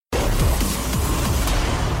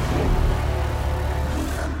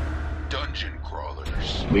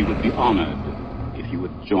We would be honored if you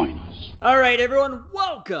would join us. All right, everyone,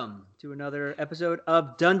 welcome to another episode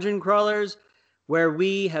of Dungeon Crawlers, where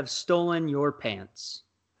we have stolen your pants.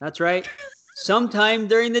 That's right. Sometime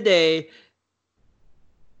during the day,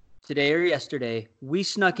 today or yesterday, we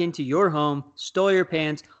snuck into your home, stole your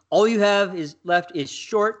pants. All you have left is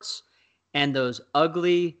shorts and those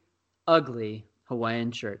ugly, ugly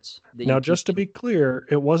Hawaiian shirts. Now, just to be clear,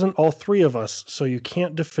 it wasn't all three of us, so you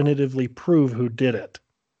can't definitively prove who did it.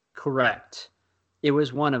 Correct. It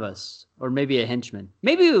was one of us, or maybe a henchman.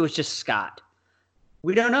 Maybe it was just Scott.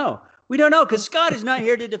 We don't know. We don't know, because Scott is not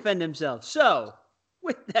here to defend himself. So,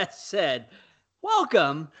 with that said,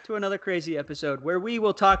 welcome to another crazy episode where we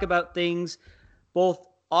will talk about things both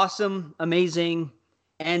awesome, amazing,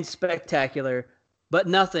 and spectacular, but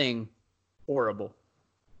nothing horrible.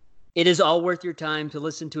 It is all worth your time to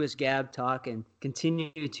listen to us gab, talk, and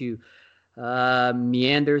continue to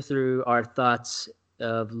meander through our thoughts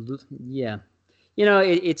of, yeah. You know,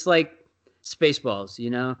 it's like Spaceballs, you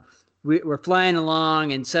know? We're flying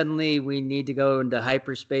along, and suddenly we need to go into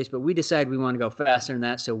hyperspace, but we decide we want to go faster than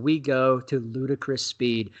that, so we go to ludicrous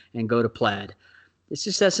speed and go to plaid. It's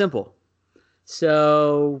just that simple.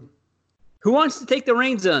 So, who wants to take the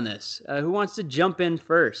reins on this? Who wants to jump in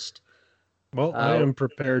first? Well, I am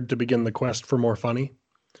prepared to begin the quest for more funny.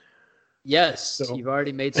 Yes, So. You've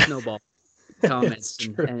already made snowball comments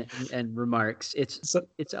and remarks.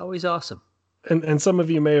 It's always awesome. And some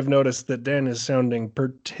of you may have noticed that Dan is sounding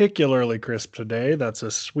particularly crisp today. That's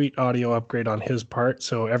a sweet audio upgrade on his part.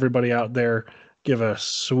 So everybody out there, give a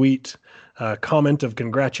sweet comment of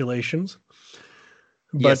congratulations.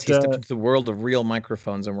 Yes, he stepped into the world of real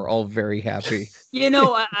microphones, and we're all very happy. You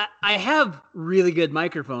know, I have really good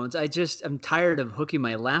microphones. I'm tired of hooking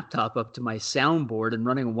my laptop up to my soundboard and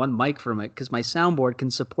running one mic from it because my soundboard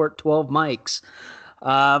can support 12 mics.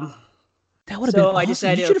 That would have been awesome. I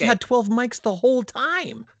decided, you should have had 12 mics the whole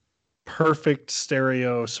time. Perfect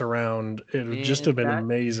stereo surround. It would just have been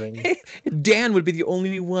amazing. Dan would be the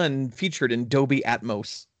only one featured in Dolby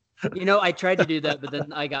Atmos. You know, I tried to do that, but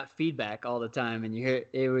then I got feedback all the time, and you hear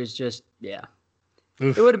it was just, yeah.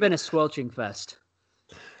 Oof. It would have been a squelching fest.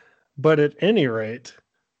 But at any rate,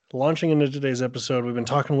 launching into today's episode, we've been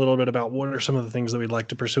talking a little bit about what are some of the things that we'd like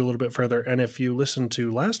to pursue a little bit further. And if you listened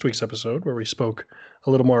to last week's episode, where we spoke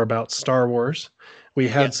a little more about Star Wars, we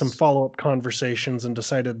had some follow-up conversations and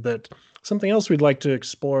decided that something else we'd like to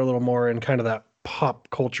explore a little more in kind of that pop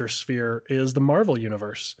culture sphere is the Marvel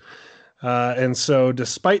Universe. And so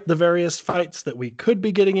despite the various fights that we could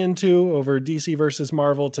be getting into over DC versus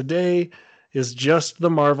Marvel, today is just the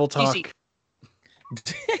Marvel talk.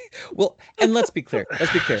 DC. Well, and let's be clear.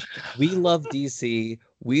 We love DC.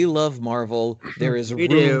 We love Marvel. There is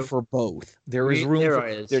room for both. There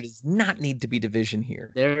does not need to be division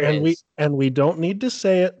here. We don't need to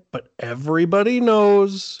say it, but everybody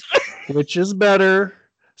knows which is better.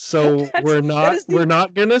 So we're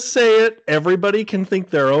not gonna say it. Everybody can think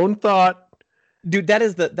their own thought. Dude, that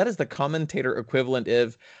is the commentator equivalent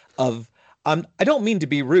of I don't mean to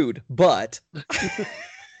be rude, but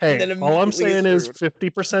hey, all I'm saying is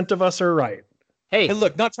 50% of us are right. Hey,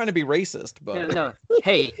 look, not trying to be racist, but no.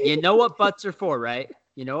 Hey, you know what butts are for, right?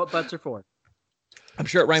 You know what butts are for. I'm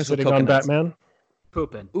sure it rhymes with coconuts. On Batman.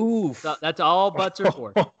 Pooping. Ooh, so that's all butts are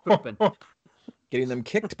for. Pooping. Getting them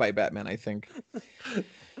kicked by Batman, I think.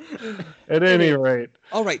 At any rate.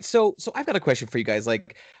 All right. So I've got a question for you guys.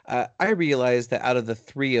 Like, I realized that out of the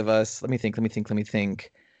three of us, let me think.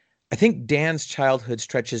 I think Dan's childhood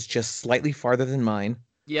stretches just slightly farther than mine.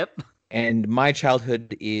 Yep. And my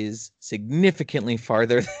childhood is significantly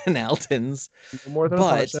farther than Alton's. More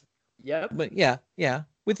than yep. But yeah.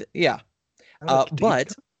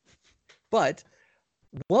 But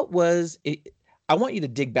what was it? I want you to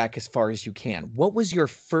dig back as far as you can. What was your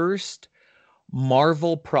first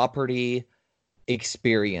Marvel property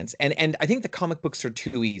experience? And I think the comic books are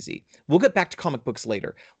too easy. We'll get back to comic books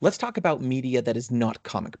later. Let's talk about media that is not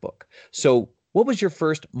comic book. So what was your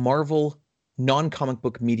first Marvel non-comic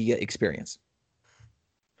book media experience?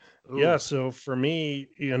 Yeah, so for me,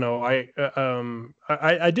 you know,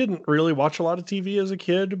 I didn't really watch a lot of TV as a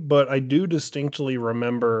kid, but I do distinctly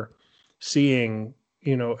remember seeing,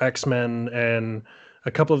 you know, X-Men and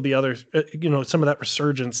a couple of the others, you know, some of that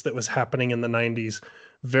resurgence that was happening in the 90s,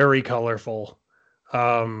 very colorful,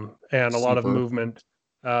 and a lot of movement.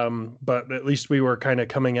 But at least we were kind of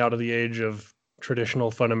coming out of the age of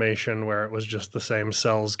traditional Funimation, where it was just the same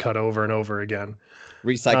cells cut over and over again.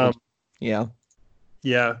 Recycled. Yeah.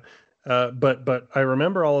 But I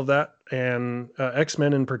remember all of that, and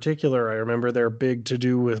X-Men in particular, I remember their big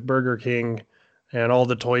to-do with Burger King and all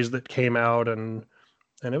the toys that came out, and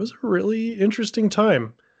and it was a really interesting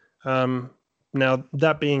time. Now,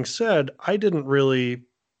 that being said, I didn't really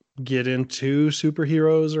get into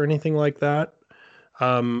superheroes or anything like that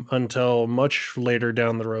until much later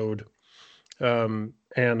down the road. And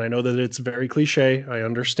I know that it's very cliche. I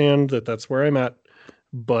understand that that's where I'm at.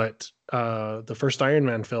 But the first Iron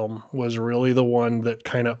Man film was really the one that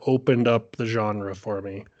kind of opened up the genre for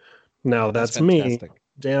me. Now, that's me. fantastic.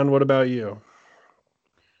 Dan, what about you?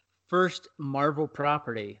 First Marvel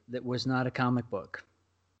property that was not a comic book.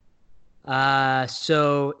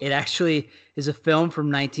 So it actually is a film from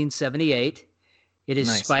 1978. It is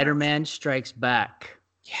Nice. Spider-Man Strikes Back,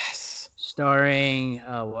 Yes. starring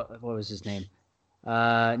what was his name?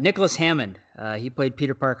 Nicholas Hammond. He played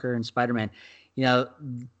Peter Parker in Spider-Man. You know,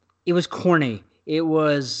 it was corny. It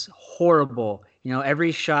was horrible. You know,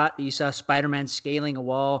 every shot that you saw Spider-Man scaling a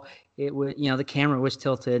wall, it was, you know, the camera was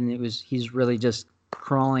tilted, and he's really just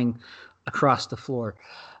crawling across the floor.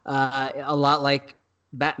 A lot like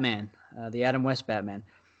Batman, the Adam West Batman.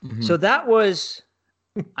 Mhm. So that was,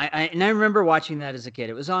 I remember watching that as a kid.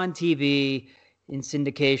 It was on TV in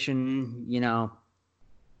syndication, you know,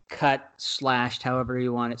 cut, slashed, however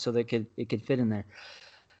you want it, so that it could fit in there.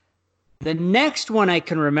 The next one I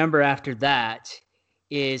can remember after that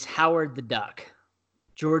is Howard the Duck,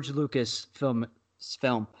 George Lucas film.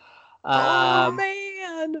 Oh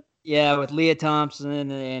man. Yeah, with Leah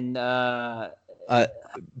Thompson and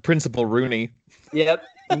Principal Rooney. yep,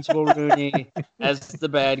 Principal Rooney as the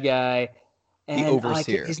bad guy. And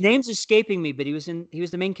overseer. his name's escaping me, but he was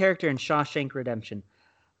the main character in Shawshank Redemption.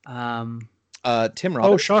 Tim Oh,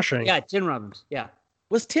 Robbins. Shawshank. Yeah, Tim Robbins. Yeah.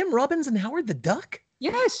 Was Tim Robbins and Howard the Duck?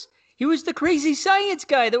 Yes, he was the crazy science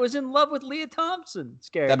guy that was in love with Leah Thompson's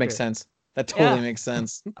character. That makes sense. That totally Yeah. makes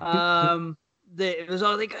sense. It was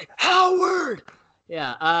all like Howard.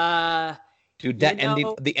 Yeah. Dude, that You know-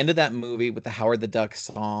 ending, the end of that movie with the Howard the Duck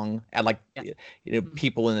song and like, Yeah. you know,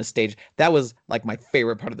 people in the stage, that was like my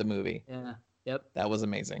favorite part of the movie. Yeah. Yep. That was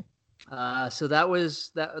amazing. So that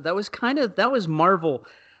was Marvel,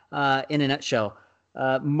 in a nutshell.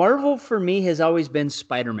 Marvel for me has always been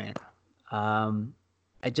Spider-Man.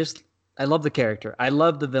 I love the character. I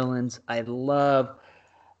love the villains. I love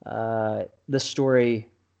the story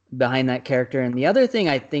behind that character. And the other thing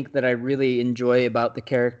I think that I really enjoy about the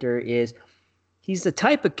character is he's the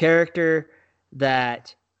type of character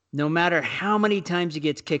that no matter how many times he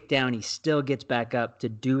gets kicked down, he still gets back up to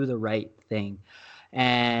do the right thing.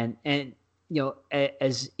 And you know,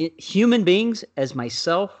 human beings, as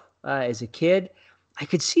myself, as a kid, I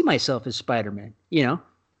could see myself as Spider-Man. You know,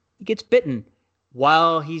 he gets bitten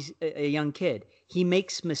while he's a young kid. He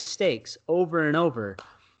makes mistakes over and over,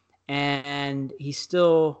 and he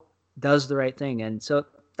still does the right thing. And so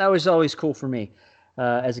that was always cool for me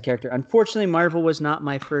as a character. Unfortunately, Marvel was not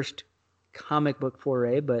my first comic book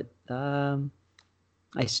foray, but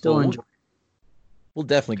I still Well, enjoy it. We'll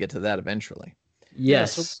definitely get to that eventually.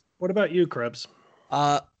 Yes. So what about you, Krebs?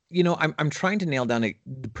 You know, I'm trying to nail down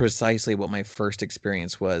precisely what my first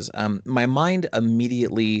experience was. My mind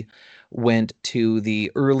immediately went to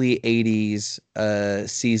the early 80s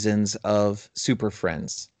seasons of Super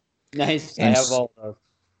Friends. Nice. And I have all those.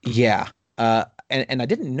 Yeah. And I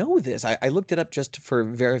didn't know this. I looked it up just for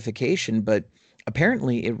verification, but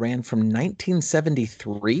apparently it ran from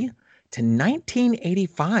 1973 to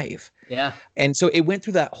 1985. Yeah. And so it went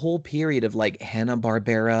through that whole period of like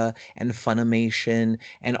Hanna-Barbera and Funimation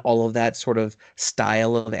and all of that sort of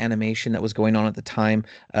style of animation that was going on at the time.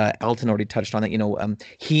 Alton already touched on that. You know,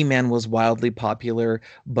 He-Man was wildly popular,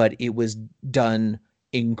 but it was done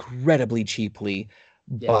incredibly cheaply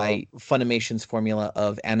by Funimation's formula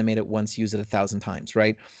of animate it once, use it 1,000 times,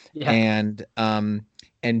 right? Yeah.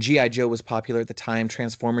 And G.I. Joe was popular at the time.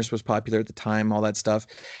 Transformers was popular at the time, all that stuff.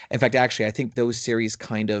 In fact, actually, I think those series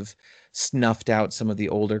kind of snuffed out some of the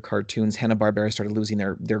older cartoons. Hanna-Barbera started losing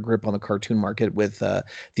their grip on the cartoon market with the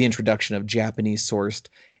introduction of Japanese-sourced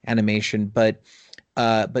animation. But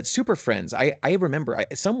Super Friends, I remember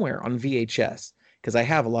somewhere on VHS, because I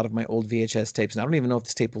have a lot of my old VHS tapes, and I don't even know if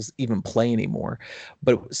this tape will even play anymore.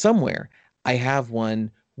 But somewhere I have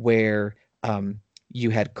one where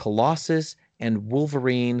you had Colossus and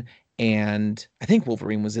Wolverine, and I think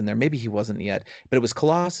Wolverine was in there. Maybe he wasn't yet, but it was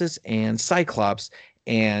Colossus and Cyclops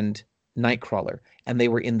and Nightcrawler, and they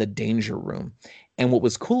were in the Danger Room. And what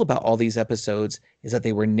was cool about all these episodes is that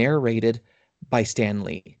they were narrated by Stan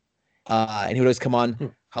Lee. And he would always come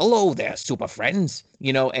on, "Hello there, super friends,"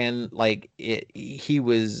 you know, and like he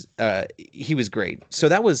was great. So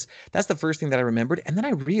that's the first thing that I remembered. And then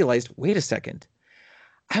I realized, wait a second,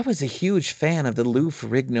 I was a huge fan of the Lou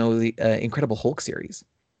Ferrigno, the Incredible Hulk series.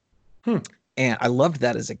 And I loved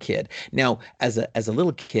that as a kid. Now, as a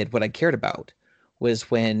little kid, what I cared about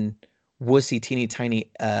was when wussy teeny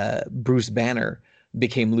tiny Bruce Banner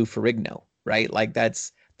became Lou Ferrigno, right? Like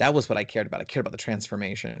that was what I cared about. I cared about the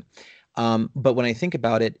transformation. But when I think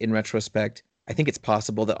about it in retrospect, I think it's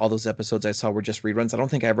possible that all those episodes I saw were just reruns. I don't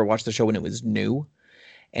think I ever watched the show when it was new.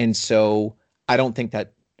 And so I don't think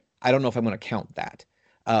that, I don't know if I'm going to count that.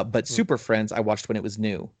 But Super Friends, I watched when it was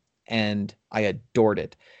new and I adored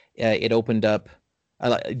it. It opened up,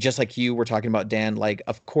 just like you were talking about, Dan, like,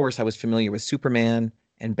 of course, I was familiar with Superman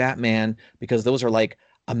and Batman because those are like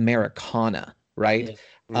Americana, right?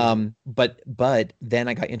 Yeah. But then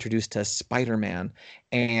I got introduced to Spider-Man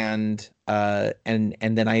and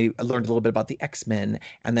then I learned a little bit about the X-Men,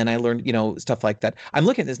 and then I learned, stuff like that. I'm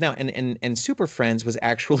looking at this now, and Super Friends was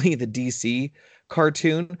actually the DC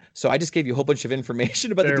cartoon. So I just gave you a whole bunch of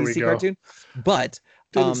information about the There we DC go. cartoon. But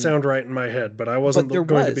Didn't sound right in my head, but I wasn't there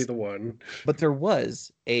going to be was. the one. but there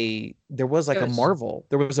was like It a was- Marvel.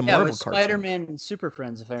 There was a Yeah, it Marvel was cartoon. Spider-Man and Super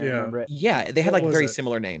Friends, if I Yeah. remember it. Yeah, they had What like was very it?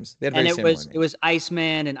 similar names. They had And very it similar was names. it was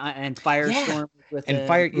Iceman and Firestorm with And it.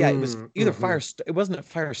 Fire, yeah, it was either Mhm. Fire. It wasn't it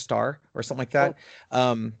Firestar or something like that.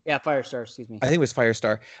 Yeah, Firestar. Excuse me. I think it was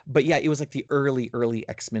Firestar. But yeah, it was like the early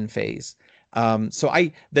X-Men phase. So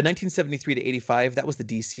the 1973 to 85, that was the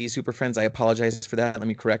DC Super Friends. I apologize for that. Let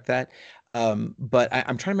me correct that. But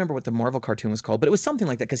I'm trying to remember what the Marvel cartoon was called, but it was something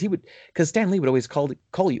like that because Stan Lee would always call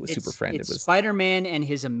you a super friend. It's It was Spider-Man and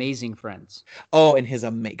his Amazing Friends. and his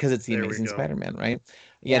because it's the There we Amazing go. Spider-Man, right?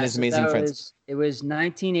 Yeah, and his so Amazing that Friends. it was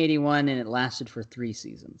 1981 and it lasted for 3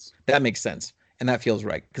 seasons. That makes sense, and that feels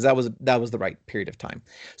right because that was the right period of time.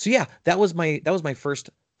 So yeah, that was my first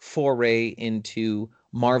foray into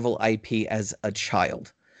Marvel IP as a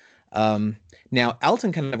child. Now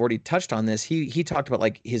Alton kind of already touched on this. He talked about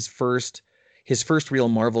like his first real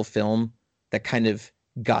Marvel film that kind of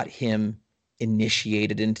got him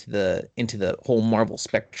initiated into the whole Marvel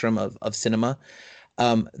spectrum of cinema.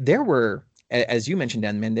 There were, as you mentioned,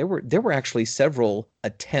 Dan, man, there were actually several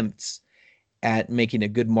attempts at making a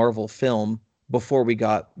good Marvel film before we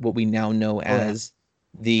got what we now know as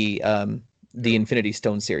the Infinity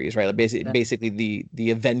Stone series, right? Like basically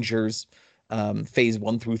the Avengers phase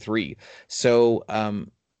 1 through 3. So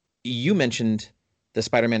you mentioned the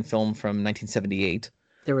Spider-Man film from 1978.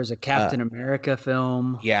 There was a Captain America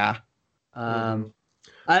film. Yeah. Um,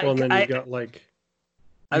 Well, and then I you've got like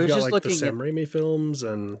I was just the looking Sam at Raimi films,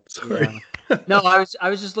 and sorry. no, I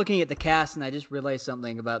was just looking at the cast and I just realized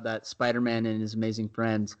something about that Spider-Man and his Amazing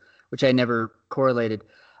Friends, which I never correlated.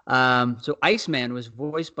 So Iceman was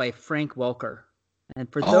voiced by Frank Welker. And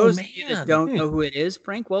for those of you that don't know who it is,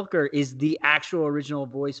 Frank Welker is the actual original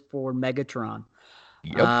voice for Megatron.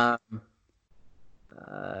 Yep.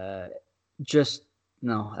 That's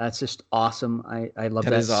just awesome. I love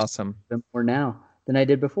that. That is awesome. More now than I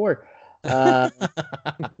did before.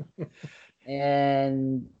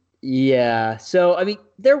 And yeah, so I mean,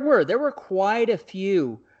 there were quite a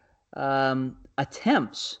few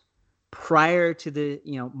attempts prior to the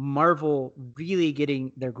Marvel really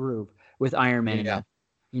getting their groove with Iron Man. Yeah.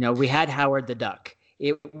 We had Howard the Duck.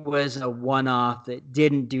 It was a one-off that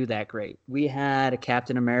didn't do that great. We had a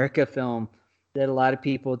Captain America film that a lot of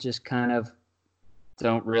people just kind of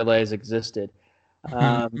don't realize existed.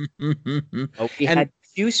 We had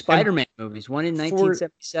 2 Spider-Man movies, one in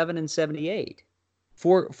 1977 and 78.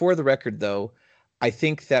 For the record, though, I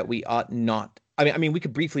think that we ought not. I mean, we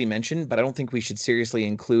could briefly mention, but I don't think we should seriously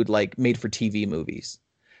include like made-for-TV movies,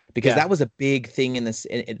 because that was a big thing in this,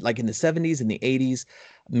 like in the 70s and the 80s,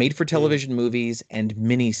 made-for-television movies and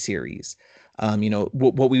miniseries.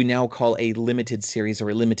 What we now call a limited series or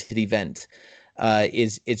a limited event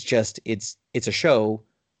it's a show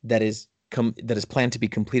that is planned to be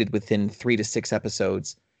completed within 3 to 6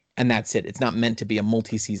 episodes. And that's it. It's not meant to be a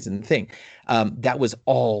multi-season thing. That was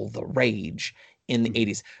all the rage in the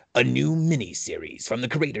 80s. A new mini-series from the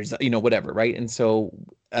creators, whatever, right? And so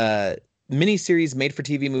mini-series made for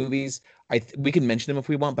TV movies, we can mention them if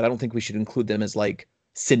we want, but I don't think we should include them as like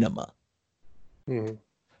cinema. Mm-hmm.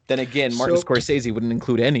 Then again, Martin Scorsese wouldn't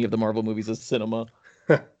include any of the Marvel movies as cinema.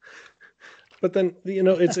 But then,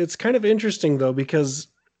 it's kind of interesting though, because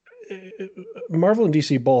Marvel and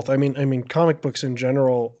DC both, I mean, comic books in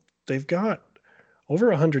general, they've got over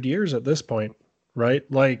 100 years at this point, right?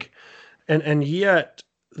 Like, and yet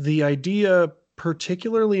the idea,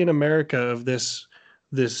 particularly in America, of this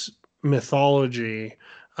mythology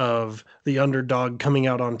of the underdog coming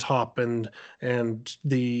out on top and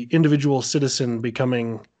the individual citizen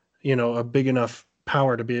becoming, a big enough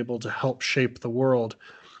power to be able to help shape the world,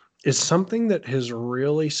 is something that has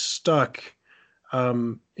really stuck,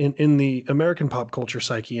 in the American pop culture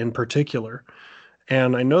psyche in particular.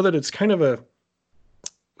 And I know that it's kind of an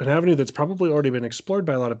avenue that's probably already been explored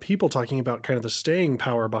by a lot of people, talking about kind of the staying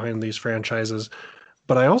power behind these franchises.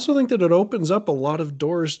 But I also think that it opens up a lot of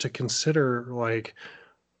doors to consider, like,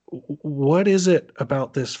 what is it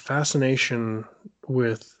about this fascination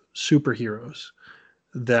with superheroes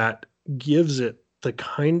that gives it the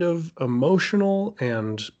kind of emotional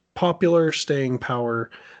and popular staying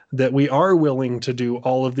power that we are willing to do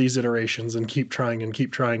all of these iterations and keep trying and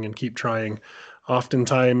keep trying and keep trying,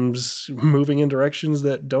 oftentimes moving in directions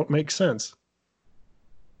that don't make sense.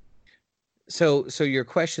 So your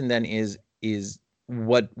question then is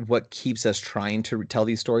what keeps us trying to tell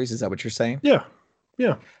these stories? Is that what you're saying? Yeah.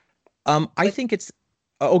 I think it's.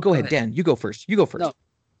 Oh, go ahead, Dan. You go first. No,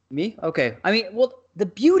 me? Okay. I mean, well, the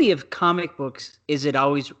beauty of comic books is it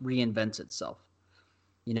always reinvents itself.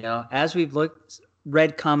 You know, as we've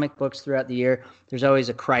read comic books throughout the year, there's always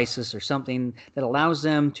a crisis or something that allows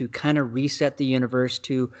them to kind of reset the universe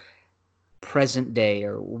to present day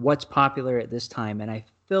or what's popular at this time. And I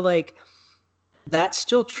feel like that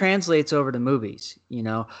still translates over to movies. You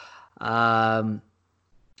know,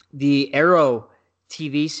 the Arrow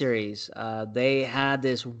TV series, they had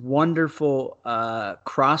this wonderful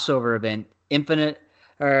crossover event,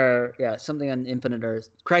 something on Infinite Earth,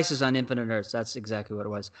 Crisis on Infinite Earth. That's exactly what it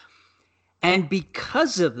was. And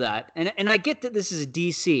because of that, and I get that this is a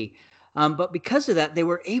DC, but because of that, they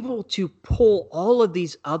were able to pull all of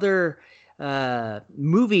these other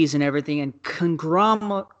movies and everything and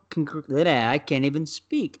I can't even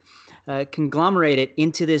speak, conglomerate it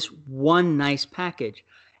into this one nice package.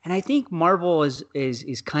 And I think Marvel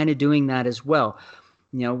is kind of doing that as well.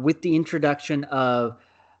 You know, with the introduction of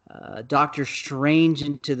Doctor Strange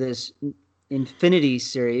into this Infinity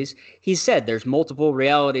series, he said there's multiple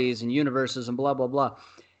realities and universes and blah, blah, blah.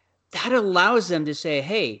 That allows them to say,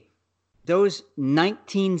 hey, those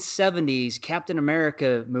 1970s Captain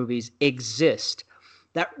America movies exist.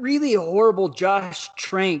 That really horrible Josh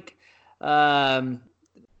Trank Fantastic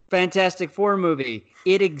Four movie,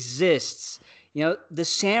 it exists. You know, the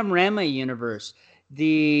Sam Raimi universe,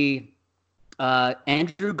 the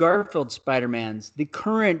Andrew Garfield Spider-Mans, the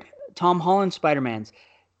current Tom Holland Spider-Mans,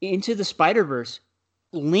 Into the Spider-Verse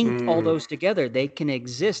linked all those together. They can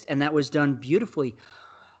exist, and that was done beautifully.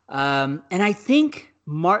 And I think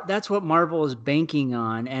that's what Marvel is banking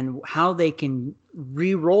on, and how they can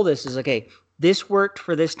re-roll this is, okay, this worked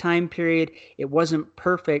for this time period. It wasn't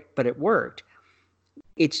perfect, but it worked.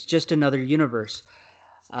 It's just another universe.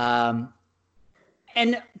 And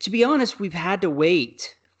to be honest, we've had to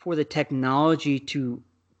wait for the technology to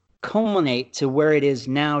culminate to where it is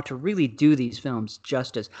now to really do these films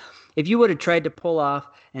justice. If you would have tried to pull off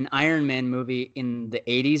an Iron Man movie in the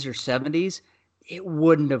 80s or 70s, it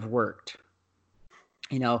wouldn't have worked.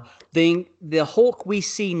 You know, the Hulk we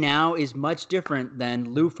see now is much different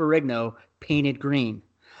than Lou Ferrigno painted green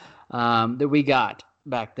that we got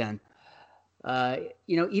back then.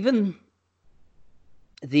 You know, even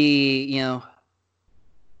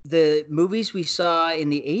the movies we saw in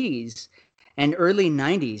the 80s and early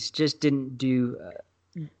 90s just didn't do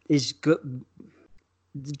as good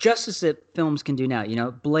the justice that films can do now. You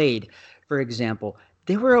know, Blade, for example,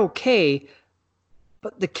 they were okay,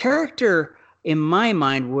 but the character, in my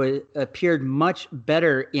mind, appeared much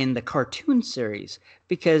better in the cartoon series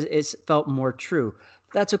because it felt more true.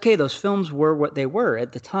 That's okay. Those films were what they were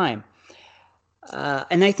at the time.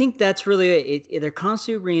 And I think that's really they're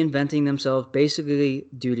constantly reinventing themselves, basically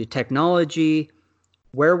due to technology,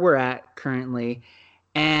 where we're at currently,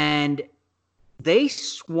 and they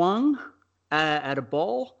swung at a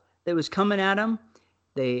ball that was coming at them.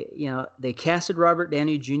 They casted Robert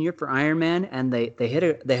Downey Jr. for Iron Man, and they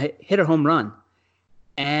hit a home run.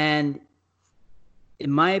 And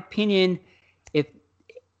in my opinion, if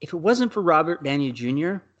it wasn't for Robert Downey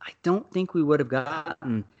Jr., I don't think we would have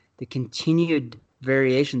gotten the continued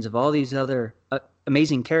variations of all these other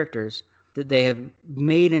amazing characters that they have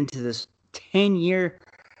made into this 10-year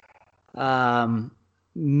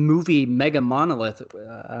movie mega monolith.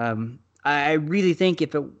 I really think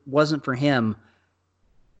if it wasn't for him,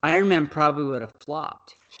 Iron Man probably would have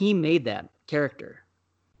flopped. He made that character,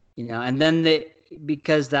 you know, and then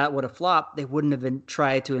because that would have flopped, they wouldn't have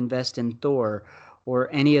tried to invest in Thor or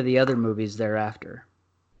any of the other movies thereafter.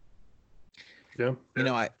 Yeah.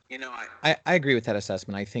 I agree with that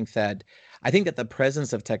assessment. I think that the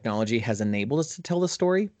presence of technology has enabled us to tell the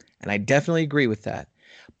story, and I definitely agree with that.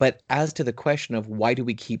 But as to the question of why do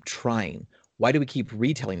we keep trying? Why do we keep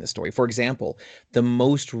retelling the story? For example, the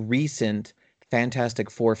most recent Fantastic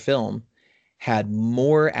Four film had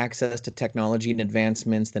more access to technology and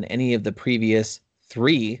advancements than any of the previous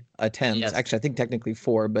 3 attempts. Yes. Actually, I think technically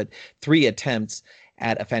 4, but 3 attempts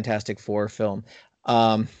at a Fantastic Four film.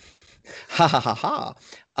 Ha ha ha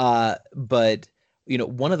ha. But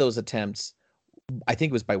one of those attempts, I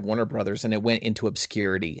think it was by Warner Brothers, and it went into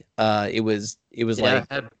obscurity. It was like, it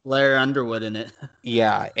had Blair Underwood in it.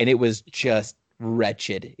 yeah, and it was just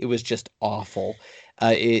wretched. It was just awful.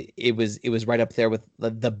 It was right up there with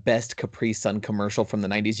the best Capri Sun commercial from the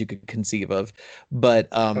 90s you could conceive of. But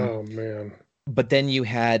Oh man. but then you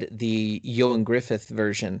had the Ioan Gruffudd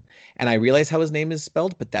version, and I realize how his name is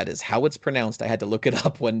spelled, but that is how it's pronounced. I had to look it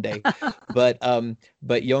up one day. But Ioan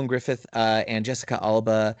Gruffudd and Jessica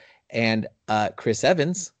Alba and Chris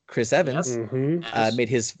Evans Mm-hmm. made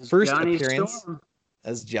his first Johnny appearance Storm.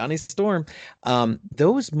 as Johnny Storm.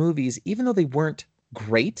 Those movies, even though they weren't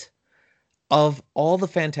great, of all the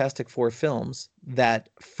Fantastic Four films, that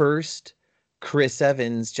first Chris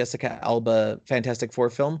Evans, Jessica Alba Fantastic Four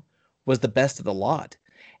film was the best of the lot.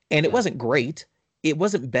 And it wasn't great. It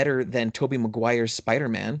wasn't better than Tobey Maguire's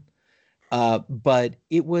Spider-Man, but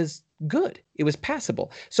it was good. It was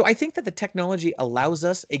passable. So I think that the technology allows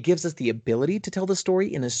us, it gives us the ability to tell the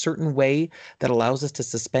story in a certain way that allows us to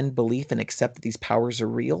suspend belief and accept that these powers are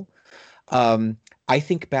real. I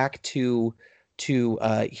think back to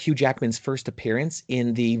Hugh Jackman's first appearance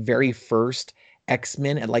in the very first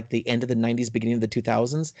X-Men at like the end of the 90s, beginning of the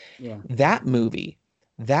 2000s. Yeah. That movie,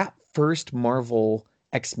 that first Marvel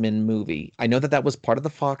X-Men movie, I know that was part of the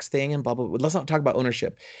Fox thing and blah, blah, blah. Let's not talk about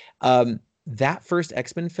ownership. That first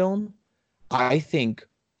X-Men film, I think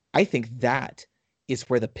that is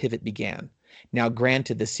where the pivot began. Now,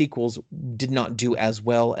 granted, the sequels did not do as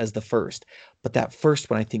well as the first, but that first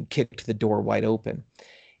one, I think, kicked the door wide open.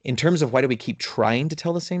 In terms of why do we keep trying to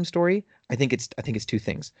tell the same story, I think it's 2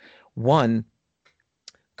 things. One,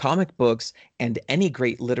 comic books and any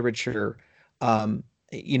great literature,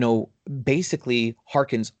 basically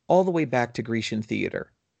harkens all the way back to Grecian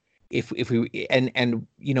theater. If we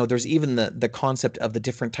there's even the concept of the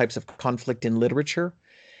different types of conflict in literature.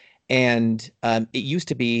 And it used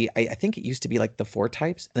to be, I think it used to be like the 4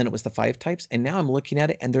 types, and then it was the 5 types. And now I'm looking at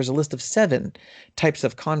it, and there's a list of 7 types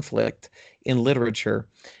of conflict in literature.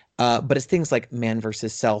 But it's things like man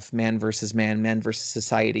versus self, man versus man versus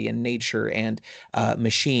society and nature and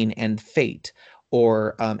machine and fate.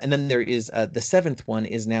 Or and then there is the 7th one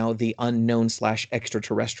is now the unknown /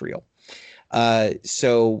 extraterrestrial.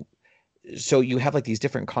 So you have like these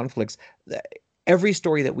different conflicts. Every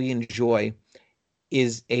story that we enjoy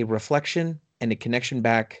is a reflection and a connection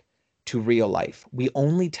back to real life. We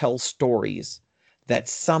only tell stories that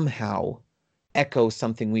somehow echo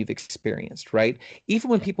something we've experienced, right? Even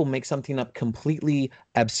when people make something up completely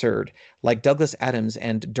absurd, like Douglas Adams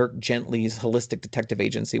and Dirk Gently's Holistic Detective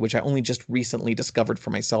Agency, which I only just recently discovered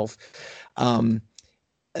for myself.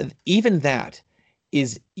 Even that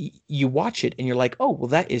is, you watch it and you're like, oh, well,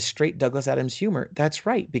 that is straight Douglas Adams humor. That's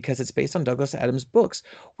right, because it's based on Douglas Adams books,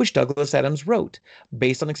 which Douglas Adams wrote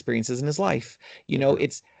based on experiences in his life.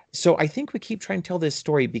 So I think we keep trying to tell this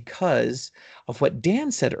story because of what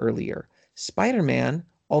Dan said earlier. Spider-Man,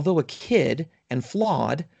 although a kid and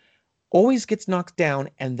flawed, always gets knocked down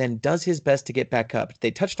and then does his best to get back up.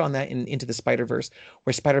 They touched on that in Into the Spider-Verse,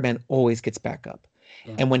 where Spider-Man always gets back up.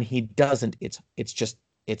 Yeah. And when he doesn't, it's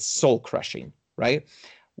soul crushing. Right?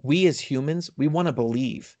 We as humans, we want to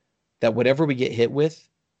believe that whatever we get hit with,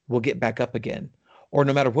 we'll get back up again. Or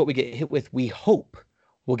no matter what we get hit with, we hope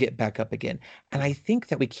we'll get back up again. And I think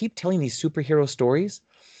that we keep telling these superhero stories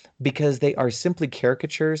because they are simply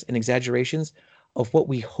caricatures and exaggerations of what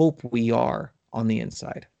we hope we are on the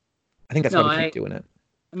inside. I think that's why we keep doing it.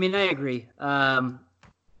 I mean, I agree.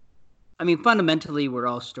 Fundamentally, we're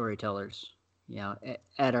all storytellers,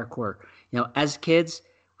 at our core. As kids,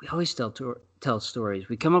 we always tell stories.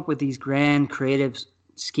 We come up with these grand creative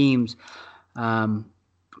schemes.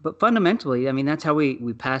 But fundamentally, that's how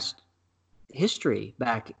we passed history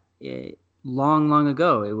back long, long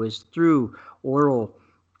ago. It was through oral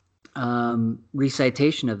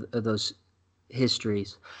recitation of those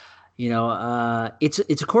histories. It's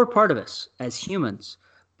a core part of us as humans.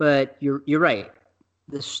 But you're right.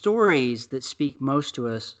 The stories that speak most to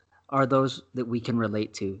us are those that we can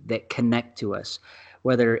relate to, that connect to us,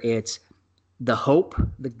 whether it's the hope,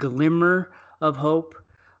 the glimmer of hope,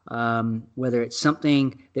 whether it's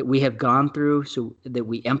something that we have gone through so that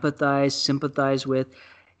we empathize, sympathize with.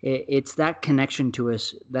 It's that connection to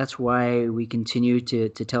us. That's why we continue to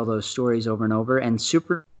tell those stories over and over. And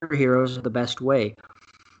superheroes are the best way.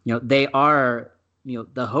 They are,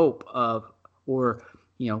 the hope of, or,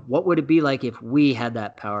 what would it be like if we had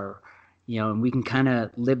that power? and we can kind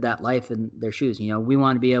of live that life in their shoes. We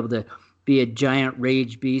want to be able to be a giant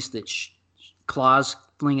rage beast that claws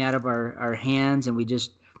fling out of our hands and we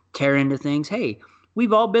just tear into things. Hey,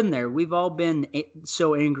 we've all been there. We've all been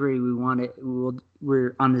so angry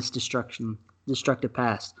we're on this destructive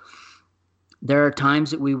path. There are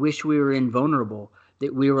times that we wish we were invulnerable,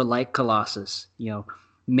 that we were like Colossus,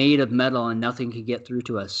 made of metal and nothing could get through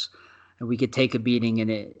to us. And we could take a beating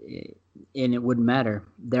and it wouldn't matter.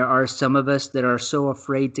 There are some of us that are so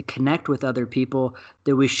afraid to connect with other people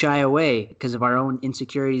that we shy away because of our own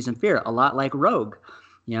insecurities and fear, a lot like Rogue.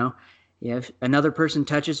 If another person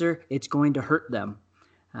touches her, it's going to hurt them.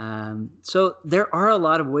 So there are a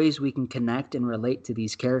lot of ways we can connect and relate to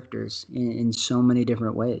these characters in so many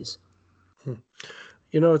different ways.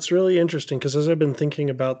 It's really interesting because as I've been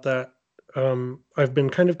thinking about that, I've been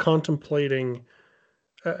kind of contemplating,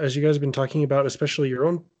 as you guys have been talking about, especially your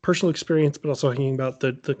own personal experience, but also thinking about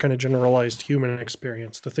the kind of generalized human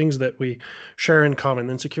experience, the things that we share in common,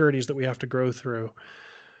 the insecurities that we have to grow through.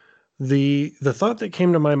 The thought that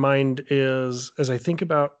came to my mind is, as I think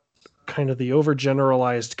about kind of the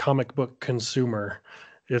overgeneralized comic book consumer,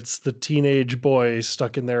 it's the teenage boy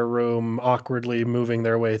stuck in their room, awkwardly moving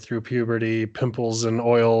their way through puberty, pimples and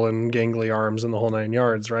oil and gangly arms and the whole 9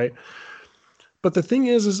 yards, right? But the thing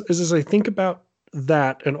is as I think about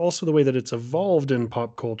that and also the way that it's evolved in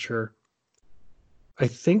pop culture, I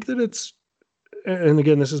think that it's, and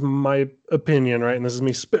again, this is my opinion, right? And this is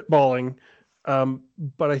me spitballing.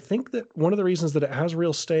 But I think that one of the reasons that it has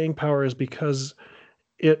real staying power is because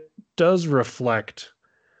it does reflect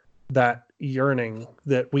that yearning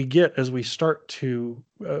that we get as we start to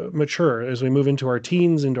mature, as we move into our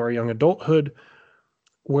teens, into our young adulthood,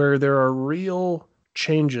 where there are real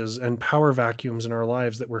changes and power vacuums in our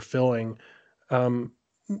lives that we're filling,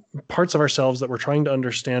 parts of ourselves that we're trying to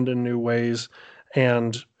understand in new ways,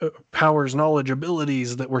 and powers, knowledge,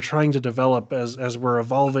 abilities that we're trying to develop as we're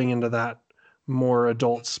evolving into that more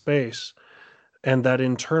adult space, and that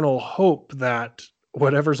internal hope that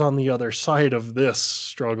whatever's on the other side of this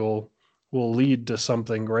struggle will lead to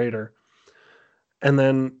something greater. And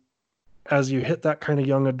then as you hit that kind of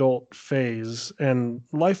young adult phase and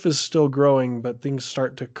life is still growing, but things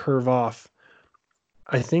start to curve off,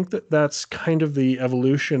 I think that that's kind of the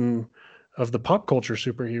evolution of the pop culture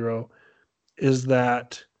superhero, is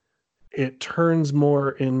that it turns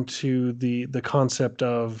more into the concept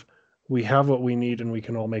of we have what we need and we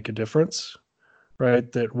can all make a difference, right?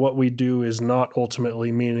 That what we do is not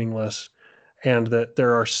ultimately meaningless and that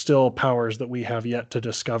there are still powers that we have yet to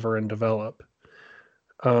discover and develop.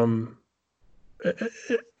 And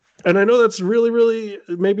I know that's really, really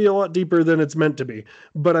maybe a lot deeper than it's meant to be,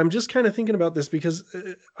 but I'm just kind of thinking about this because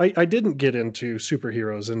I didn't get into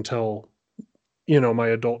superheroes until, my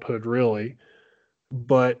adulthood, really.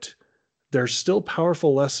 But there's still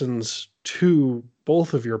powerful lessons to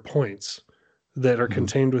both of your points that are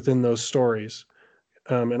contained within those stories.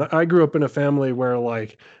 And I grew up in a family where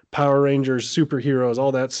like Power Rangers, superheroes,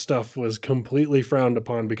 all that stuff was completely frowned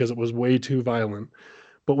upon because it was way too violent.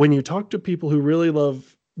 But when you talk to people who really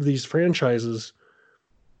love these franchises,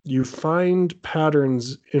 you find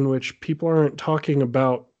patterns in which people aren't talking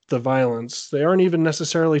about the violence. They aren't even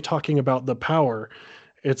necessarily talking about the power.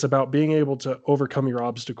 It's about being able to overcome your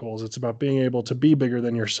obstacles. It's about being able to be bigger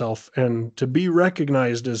than yourself and to be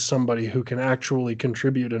recognized as somebody who can actually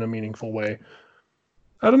contribute in a meaningful way.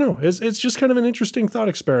 I don't know. It's just kind of an interesting thought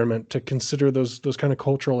experiment to consider those kind of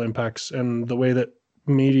cultural impacts and the way that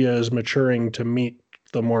media is maturing to meet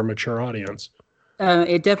the more mature audience.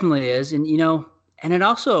 It definitely is. And, and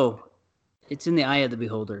it's in the eye of the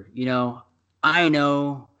beholder. I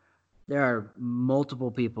know there are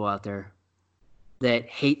multiple people out there that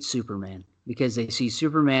hate Superman because they see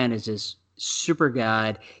Superman as this super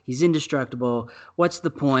god. He's indestructible. What's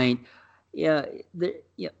the point? Yeah,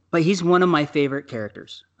 but he's one of my favorite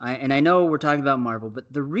characters. And I know we're talking about Marvel,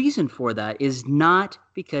 but the reason for that is not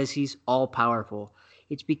because he's all powerful.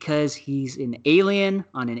 It's because he's an alien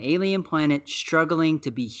on an alien planet struggling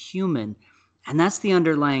to be human. And that's the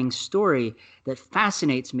underlying story that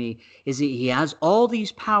fascinates me, is that he has all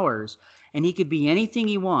these powers and he could be anything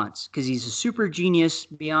he wants because he's a super genius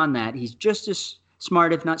beyond that. He's just as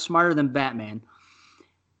smart, if not smarter than Batman.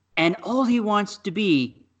 And all he wants to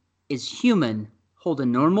be is human, hold a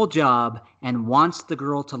normal job, and wants the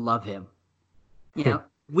girl to love him.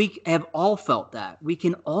 We have all felt that. We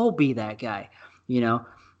can all be that guy,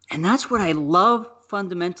 and that's what I love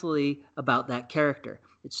fundamentally about that character.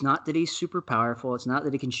 It's not that he's super powerful. It's not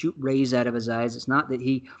that he can shoot rays out of his eyes. It's not that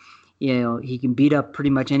he can beat up pretty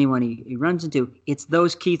much anyone he runs into. It's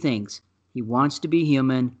those key things. He wants to be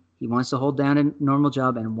human. He wants to hold down a normal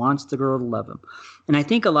job and wants the girl to love him. And I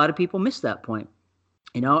think a lot of people miss that point.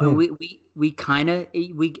 And we kind of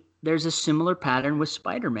there's a similar pattern with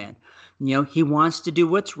Spider-Man. He wants to do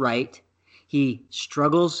what's right. He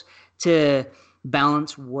struggles to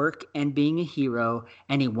balance work and being a hero,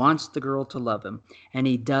 and he wants the girl to love him. And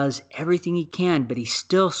he does everything he can, but he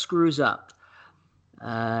still screws up.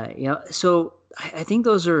 So I think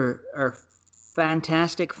those are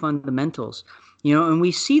fantastic fundamentals. And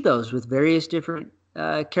we see those with various different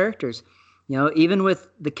characters. Even with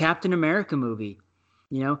the Captain America movie,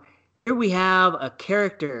 here we have a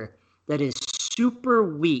character that is super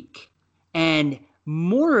weak and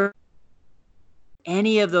more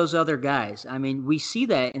any of those other guys. I mean, we see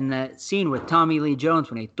that in that scene with Tommy Lee Jones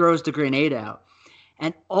when he throws the grenade out.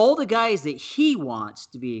 And all the guys that he wants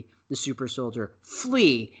to be the super soldier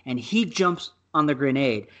flee, and he jumps on the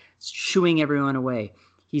grenade, shooing everyone away.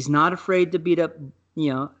 He's not afraid to beat up,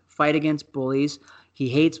 fight against bullies. He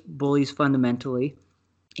hates bullies fundamentally,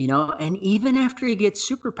 and even after he gets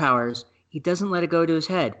superpowers, he doesn't let it go to his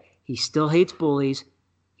head. He still hates bullies.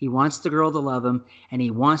 He wants the girl to love him, and he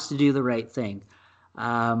wants to do the right thing,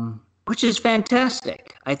 which is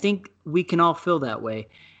fantastic. I think we can all feel that way.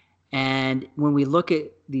 And when we look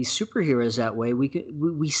at these superheroes that way,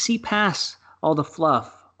 we see past all the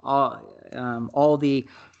fluff, all the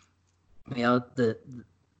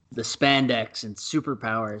the spandex and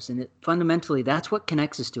superpowers, and fundamentally that's what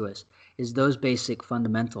connects us to us, is those basic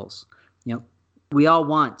fundamentals. We all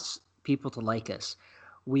want people to like us.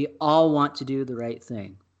 We all want to do the right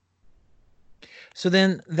thing. So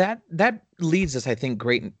then that leads us, I think,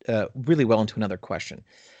 really well into another question.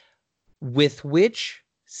 With which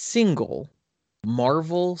single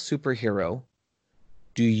Marvel superhero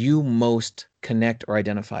do you most connect or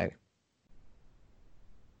identify?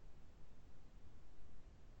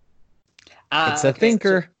 It's a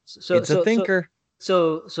thinker. It's a thinker.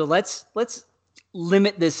 So let's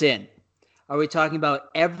limit this in. Are we talking about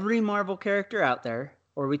every Marvel character out there,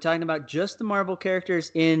 or are we talking about just the Marvel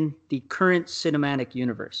characters in the current cinematic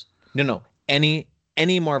universe? No. Any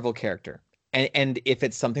Marvel character. And if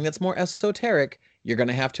it's something that's more esoteric, you're going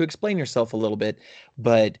to have to explain yourself a little bit.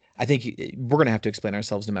 But I think we're going to have to explain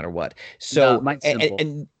ourselves no matter what. So, mine's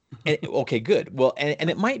simple. Okay, good. Well, and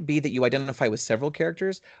it might be that you identify with several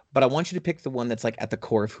characters, but I want you to pick the one that's like at the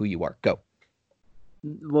core of who you are. Go.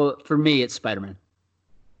 Well, for me, it's Spider-Man.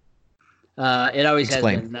 It always has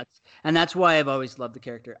been. That's why I've always loved the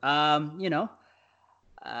character. My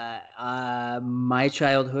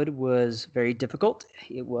childhood was very difficult.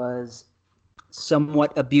 It was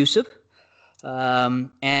somewhat abusive.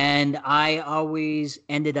 And I always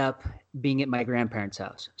ended up being at my grandparents'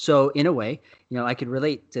 house. So in a way, I could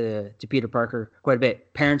relate to Peter Parker quite a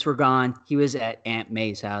bit. Parents were gone. He was at Aunt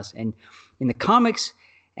May's house. And in the comics,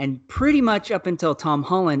 and pretty much up until Tom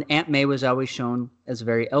Holland, Aunt May was always shown as a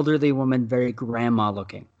very elderly woman, very grandma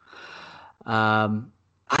looking.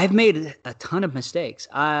 I've made a ton of mistakes.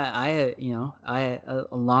 I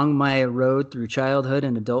along my road through childhood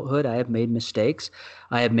and adulthood, I have made mistakes.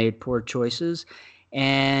 I have made poor choices,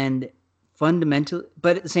 and fundamentally,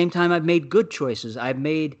 but at the same time, I've made good choices.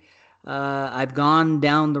 I've gone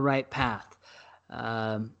down the right path.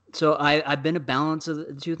 So I've been a balance of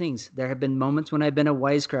the two things. There have been moments when I've been a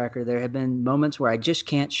wisecracker. There have been moments where I just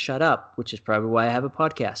can't shut up, which is probably why I have a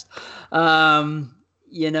podcast.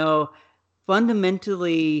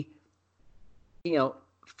 Fundamentally,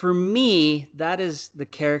 for me, that is the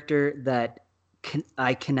character that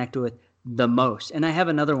I connect with the most. And I have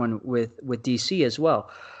another one with DC as well.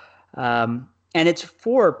 And it's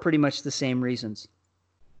for pretty much the same reasons.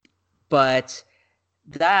 But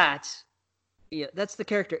that's the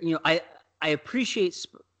character. I appreciate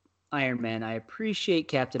Iron Man. I appreciate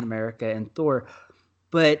Captain America and Thor,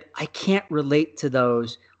 but I can't relate to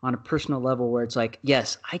those on a personal level where it's like,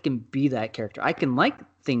 yes, I can be that character. I can like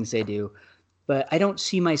things they do, but I don't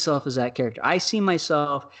see myself as that character. I see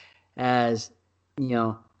myself as,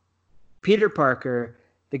 Peter Parker,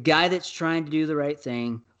 the guy that's trying to do the right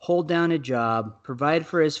thing, hold down a job, provide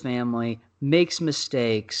for his family, makes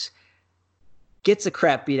mistakes, gets the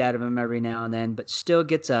crap beat out of him every now and then, but still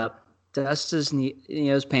gets up, dusts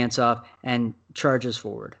his pants off, and charges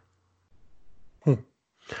forward.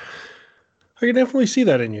 I can definitely see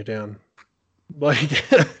that in you, Dan. Like,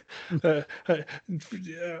 a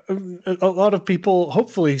lot of people,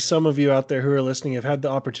 hopefully some of you out there who are listening have had the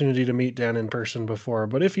opportunity to meet Dan in person before.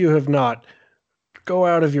 But if you have not, go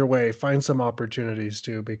out of your way, find some opportunities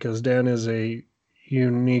to, because Dan is a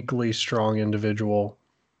uniquely strong individual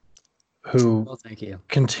who thank you.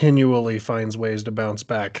 Continually finds ways to bounce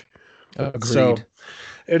back. Agreed. So,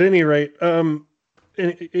 at any rate,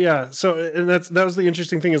 Yeah. So, and that was the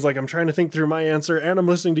interesting thing, is like, I'm trying to think through my answer and I'm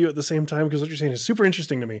listening to you at the same time, because what you're saying is super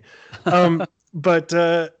interesting to me. But,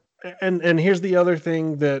 and here's the other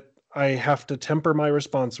thing that I have to temper my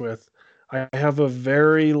response with. I have a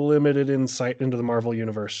very limited insight into the Marvel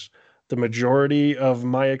universe. The majority of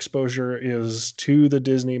my exposure is to the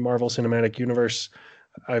Disney Marvel Cinematic Universe.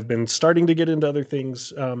 I've been starting to get into other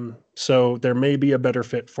things. So there may be a better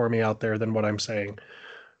fit for me out there than what I'm saying.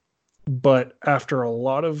 But after a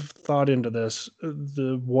lot of thought into this,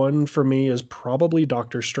 the one for me is probably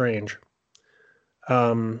Doctor Strange.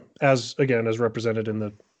 As represented in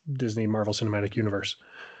the Disney Marvel Cinematic Universe.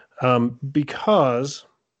 Because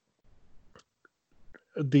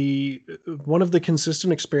one of the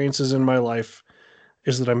consistent experiences in my life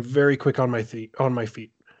is that I'm very quick on my feet.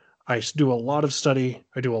 I do a lot of study.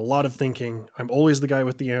 I do a lot of thinking. I'm always the guy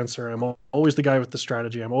with the answer. I'm always the guy with the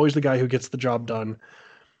strategy. I'm always the guy who gets the job done.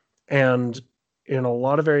 And in a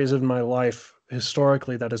lot of areas of my life,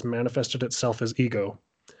 historically, that has manifested itself as ego.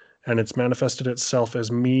 And it's manifested itself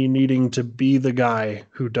as me needing to be the guy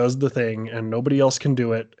who does the thing and nobody else can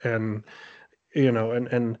do it. And,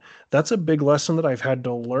 and that's a big lesson that I've had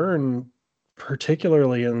to learn,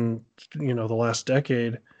 particularly in, the last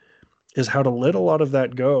decade, is how to let a lot of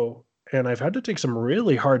that go. And I've had to take some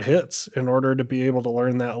really hard hits in order to be able to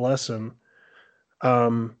learn that lesson.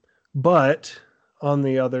 But on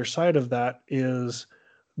the other side of that is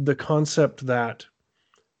the concept that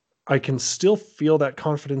I can still feel that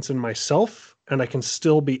confidence in myself and I can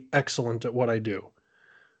still be excellent at what I do.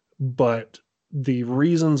 But the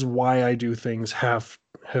reasons why I do things have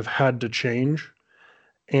had to change,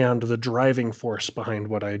 and the driving force behind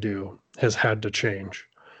what I do has had to change.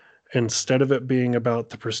 Instead of it being about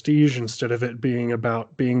the prestige, instead of it being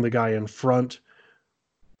about being the guy in front,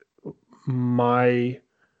 my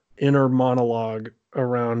inner monologue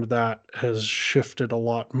around that has shifted a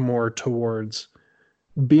lot more towards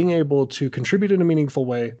being able to contribute in a meaningful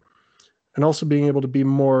way, and also being able to be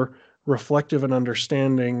more reflective and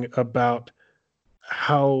understanding about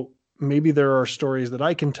how maybe there are stories that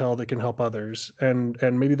I can tell that can help others, and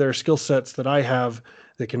maybe there are skill sets that I have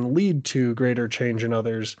that can lead to greater change in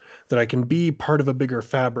others, that I can be part of a bigger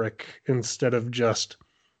fabric instead of just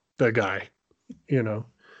the guy,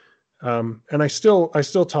 and I still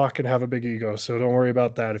talk and have a big ego, so don't worry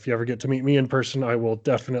about that. If you ever get to meet me in person, I will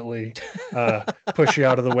definitely push you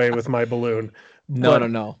out of the way with my balloon. No, not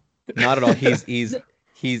at all.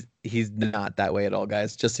 He's not that way at all,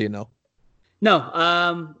 guys. Just so you know. No,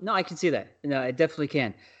 I can see that. No, I definitely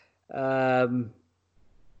can.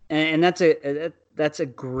 And that's a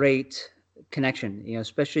great connection,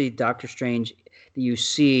 especially Doctor Strange that you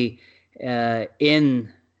see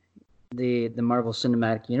in the Marvel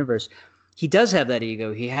Cinematic Universe. He does have that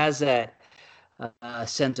ego. He has that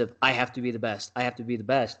sense of, I have to be the best. I have to be the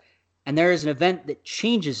best. And there is an event that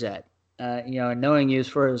changes that. Knowing you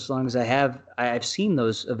for as long as I have, I've seen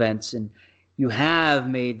those events, and you have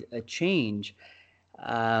made a change.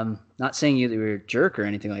 Not saying you were a jerk or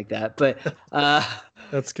anything like that, but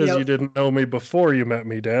that's because you didn't know me before you met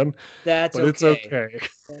me, Dan. But okay. It's okay.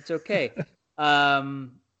 That's okay.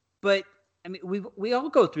 But I mean, we all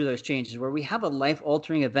go through those changes where we have a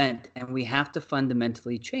life-altering event and we have to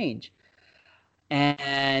fundamentally change.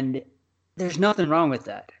 And there's nothing wrong with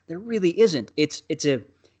that. There really isn't.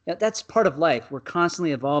 That's part of life. We're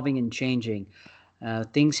constantly evolving and changing.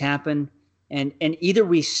 Things happen, and either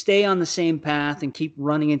we stay on the same path and keep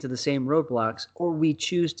running into the same roadblocks, or we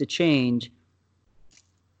choose to change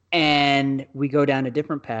and we go down a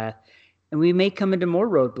different path. And we may come into more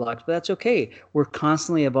roadblocks, but that's okay. We're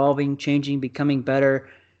constantly evolving, changing, becoming better.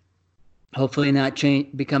 Hopefully not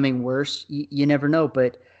becoming worse. You never know.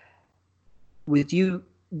 But with you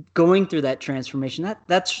going through that transformation,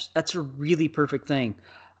 that's a really perfect thing.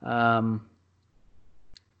 And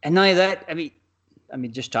not only that, I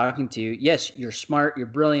mean, just talking to you, yes, you're smart, you're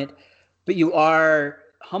brilliant, but you are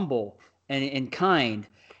humble and kind.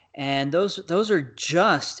 And those are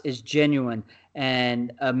just as genuine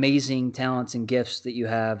and amazing talents and gifts that you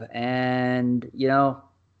have. And,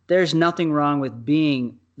 there's nothing wrong with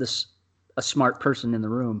being a smart person in the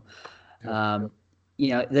room.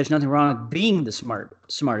 There's nothing wrong with being the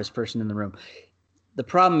smartest person in the room. The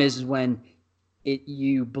problem is when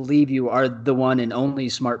you believe you are the one and only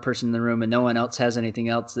smart person in the room and no one else has anything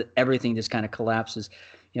else, that everything just kind of collapses.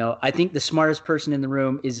 I think the smartest person in the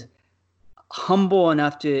room is humble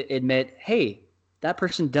enough to admit, hey, that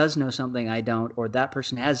person does know something I don't, or that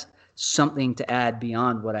person has something to add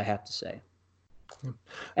beyond what I have to say.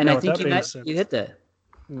 And now, I think you hit that.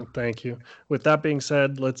 Well, thank you. With that being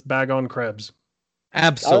said, let's bag on Krebs.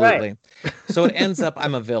 Absolutely. So it ends up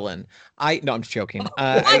I'm a villain. No, I'm just joking.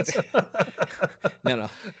 No.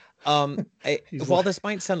 While this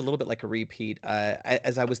might sound a little bit like a repeat,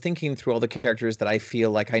 as I was thinking through all the characters that I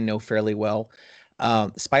feel like I know fairly well,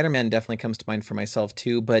 Spider-Man definitely comes to mind for myself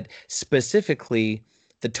too, but specifically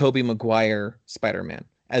the Tobey Maguire Spider-Man,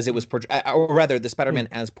 as it was portrayed, or rather the Spider-Man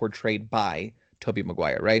as portrayed by Tobey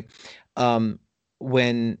Maguire, right?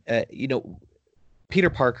 When Peter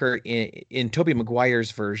Parker in Tobey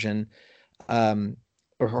Maguire's version,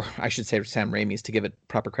 or I should say Sam Raimi's to give it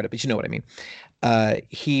proper credit, but you know what I mean.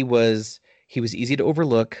 He was easy to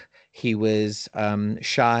overlook. He was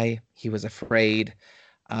shy. He was afraid,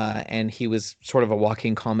 and he was sort of a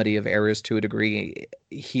walking comedy of errors to a degree.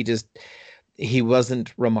 He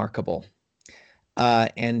wasn't remarkable,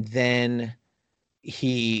 and then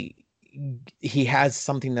he has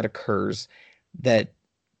something that occurs that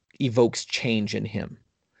evokes change in him,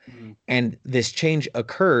 and this change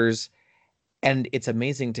occurs. And it's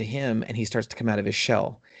amazing to him, and he starts to come out of his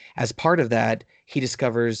shell. As part of that, he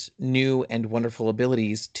discovers new and wonderful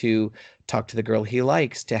abilities to talk to the girl he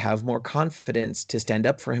likes, to have more confidence, to stand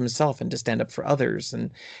up for himself and to stand up for others.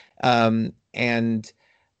 But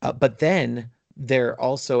then there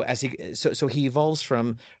also, as he evolves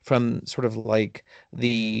from sort of like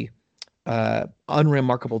the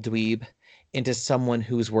unremarkable dweeb into someone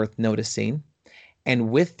who's worth noticing.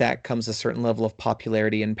 And with that comes a certain level of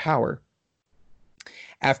popularity and power.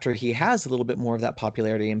 After he has a little bit more of that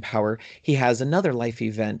popularity and power, he has another life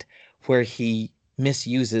event where he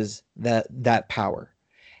misuses that power.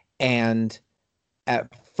 And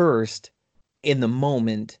at first, in the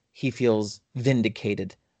moment, he feels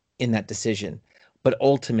vindicated in that decision. But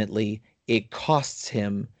ultimately, it costs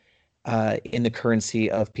him in the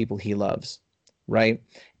currency of people he loves, right?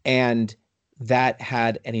 And that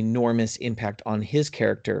had an enormous impact on his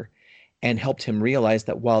character and helped him realize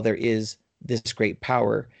that while there is this great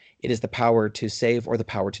power, it is the power to save or the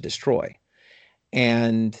power to destroy.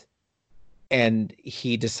 And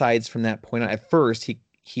he decides from that point on. At first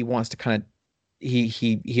he wants to kind of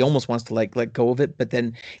he almost wants to like let go of it, but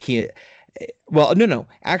then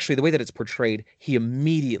actually the way that it's portrayed, he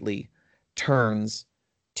immediately turns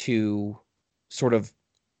to sort of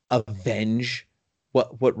avenge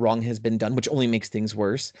what wrong has been done, which only makes things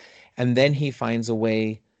worse. And then he finds a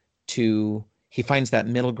way to he finds that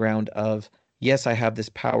middle ground of, yes, I have this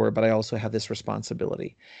power, but I also have this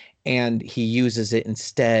responsibility. And he uses it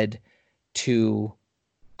instead to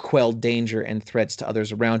quell danger and threats to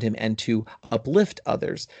others around him and to uplift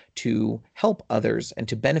others, to help others, and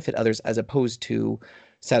to benefit others, as opposed to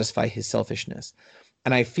satisfy his selfishness.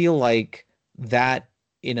 And I feel like that,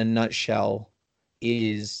 in a nutshell,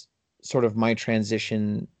 is sort of my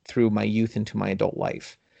transition through my youth into my adult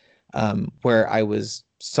life, where I was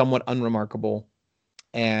somewhat unremarkable,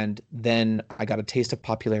 and then I got a taste of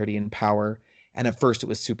popularity and power, and at first it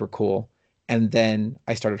was super cool, and then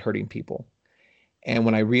I started hurting people. And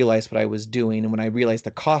when I realized what I was doing, and when I realized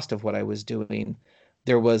the cost of what I was doing,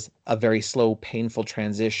 there was a very slow, painful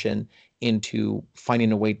transition into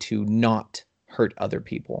finding a way to not hurt other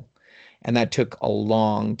people. And that took a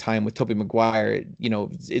long time. With Tobey Maguire,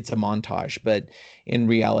 it's a montage, but in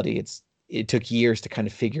reality, it took years to kind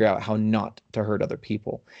of figure out how not to hurt other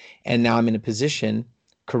people. And now I'm in a position,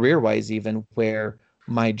 career-wise even, where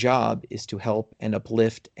my job is to help and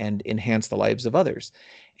uplift and enhance the lives of others.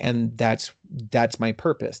 And that's my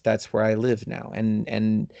purpose. That's where I live now.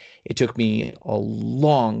 And it took me a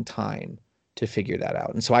long time to figure that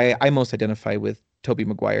out. And so I most identify with Tobey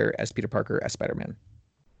Maguire as Peter Parker as Spider-Man.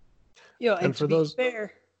 And for those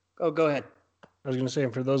fair, go ahead. I was going to say,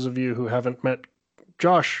 and for those of you who haven't met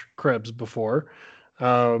Josh Krebs before,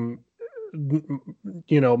 I met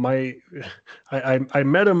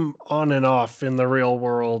him on and off in the real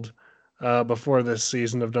world before this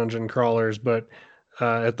season of Dungeon Crawlers, but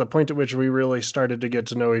at the point at which we really started to get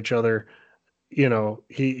to know each other,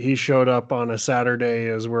 he showed up on a Saturday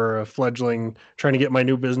as we're a fledgling trying to get my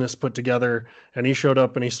new business put together, and he showed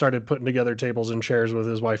up and he started putting together tables and chairs with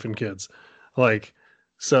his wife and kids.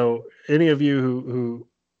 So any of you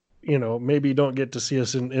who maybe don't get to see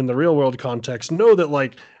us in the real world context, know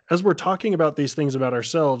that as we're talking about these things about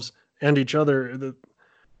ourselves and each other,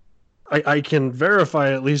 I can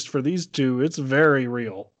verify, at least for these two, it's very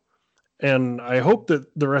real. And I hope that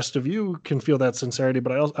the rest of you can feel that sincerity,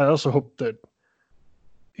 but I also hope that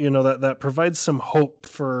that provides some hope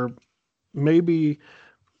for maybe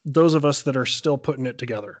those of us that are still putting it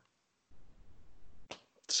together.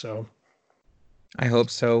 So I hope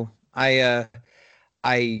so. I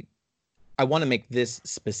want to make this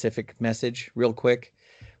specific message real quick,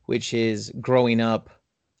 which is, growing up,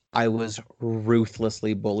 I was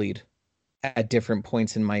ruthlessly bullied at different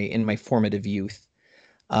points in my formative youth.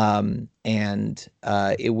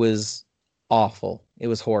 It was awful. It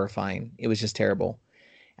was horrifying. It was just terrible.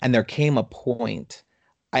 And there came a point,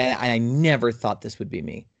 I never thought this would be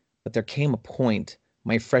me, but there came a point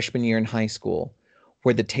my freshman year in high school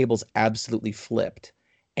where the tables absolutely flipped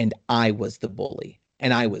and I was the bully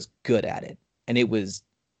and I was good at it. And it was,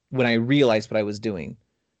 when I realized what I was doing,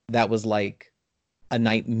 that was like a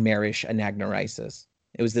nightmarish anagnorisis.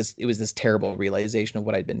 It was this terrible realization of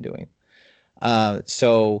what I'd been doing.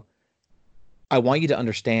 So I want you to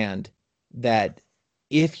understand that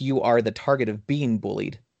if you are the target of being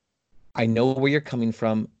bullied, I know where you're coming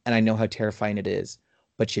from and I know how terrifying it is,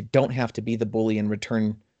 but you don't have to be the bully in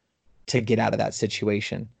return to get out of that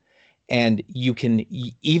situation. And you can,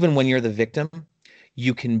 even when you're the victim,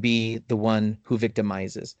 you can be the one who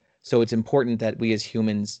victimizes. So it's important that we as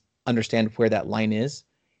humans understand where that line is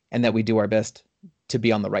and that we do our best to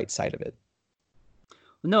be on the right side of it.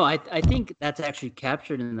 No, I think that's actually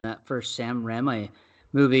captured in that first Sam Raimi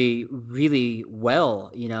movie really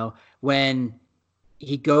well, when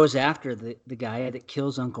he goes after the guy that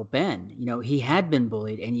kills Uncle Ben. He had been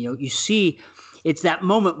bullied, and you see it's that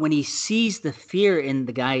moment when he sees the fear in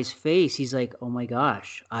the guy's face. He's like, oh my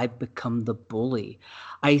gosh, I've become the bully.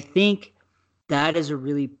 I think that is a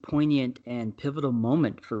really poignant and pivotal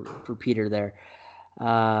moment for Peter there.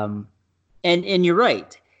 And you're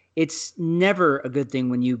right. It's never a good thing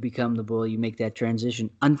when you become the bully, you make that transition.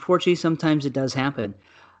 Unfortunately, sometimes it does happen.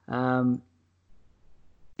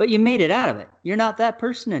 But you made it out of it. You're not that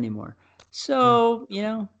person anymore. So,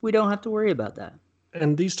 we don't have to worry about that.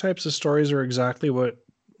 And these types of stories are exactly what,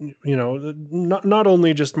 not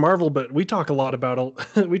only just Marvel, but we talk a lot about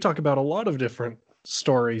a lot of different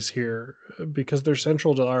stories here because they're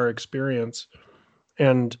central to our experience.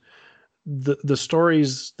 And the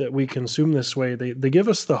stories that we consume this way, they give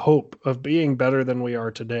us the hope of being better than we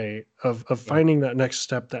are today, of finding that next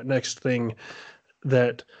step, that next thing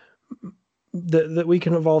that we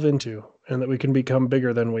can evolve into and that we can become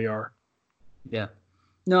bigger than we are. Yeah.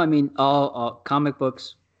 No, I mean, all comic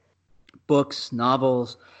books,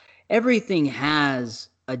 novels, everything has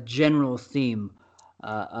a general theme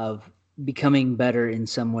of becoming better in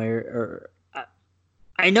some way. Or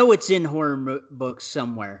I know it's in horror books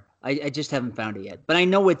somewhere. I just haven't found it yet, but I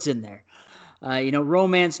know it's in there.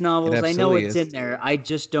 Romance novels, I know it's in there. I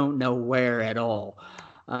just don't know where at all.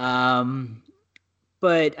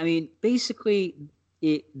 But I mean, basically,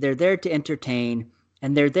 they're there to entertain,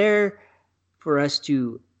 and they're there for us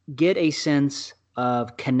to get a sense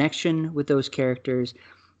of connection with those characters.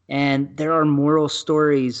 And there are moral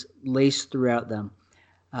stories laced throughout them.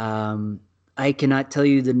 I cannot tell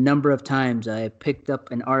you the number of times I picked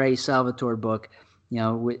up an R.A. Salvatore book,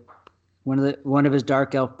 with one of his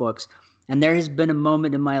Dark Elf books. And there has been a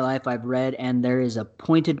moment in my life I've read, and there is a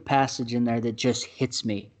pointed passage in there that just hits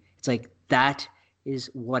me. It's like, that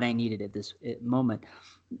is what I needed at this moment.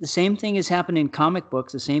 The same thing has happened in comic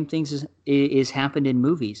books. The same things is happened in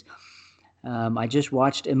movies. I just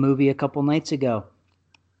watched a movie a couple nights ago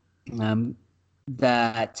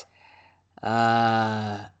that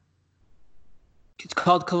it's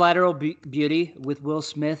called Collateral Beauty with Will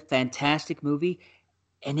Smith. Fantastic movie.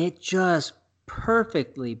 And it just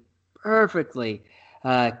perfectly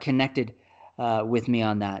connected with me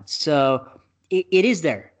on that. So it is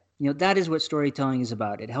there. That is what storytelling is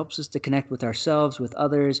about. It helps us to connect with ourselves, with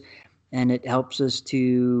others, and it helps us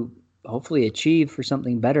to hopefully achieve for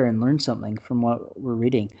something better and learn something from what we're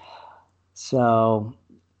reading. So,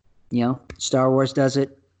 Star Wars does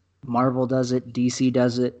it, Marvel does it, DC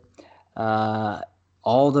does it.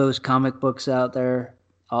 All those comic books out there,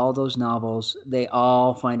 all those novels, they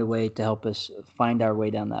all find a way to help us find our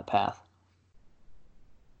way down that path.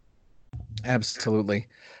 Absolutely.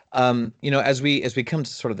 As we come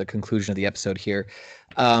to sort of the conclusion of the episode here,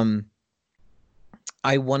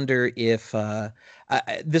 I wonder if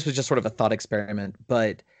this was just sort of a thought experiment,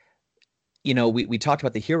 but we talked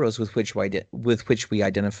about the heroes with which we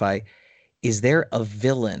identify. Is there a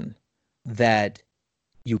villain that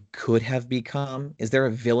you could have become? Is there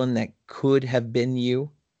a villain that could have been you?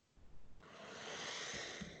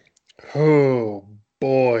 Oh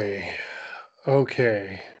boy.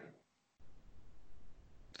 Okay.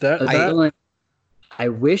 A villain I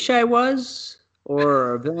wish I was,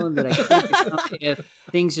 or a villain that I could become if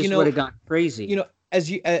things just would have gone crazy.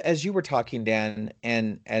 As you were talking, Dan,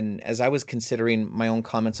 and as I was considering my own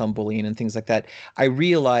comments on bullying and things like that, I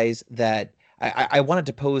realized that I wanted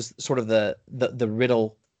to pose sort of the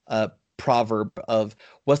riddle proverb of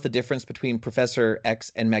what's the difference between Professor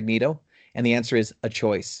X and Magneto, and the answer is a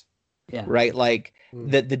choice. Yeah. right? Like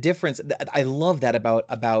Mm. the difference. I love that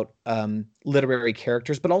about literary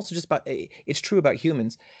characters, but also just about it's true about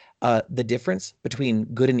humans. The difference between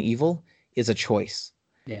good and evil is a choice.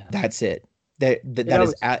 Yeah. That's it. That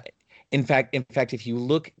is always, in fact, if you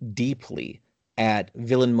look deeply at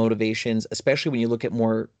villain motivations, especially when you look at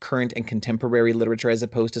more current and contemporary literature, as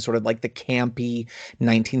opposed to sort of like the campy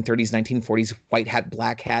 1930s, 1940s white hat,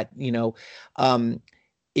 black hat, um,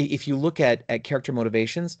 if you look at character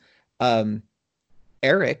motivations, um,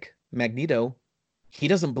 Eric Magneto, he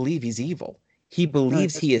doesn't believe he's evil. He no,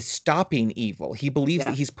 believes he is stopping evil. He believes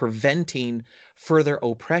that yeah. he's preventing further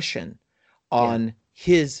oppression Yeah. on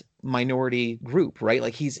his minority group, right?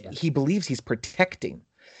 Like Yeah. he believes he's protecting.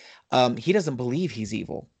 He doesn't believe he's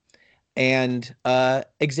evil. And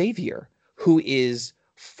Xavier, who is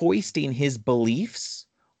foisting his beliefs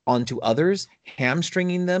onto others,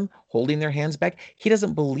 hamstringing them, holding their hands back. He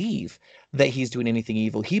doesn't believe that he's doing anything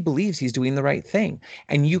evil. He believes he's doing the right thing.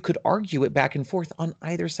 And you could argue it back and forth on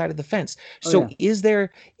either side of the fence. Oh, So yeah. is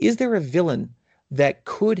there a villain that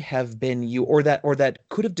could have been you, or that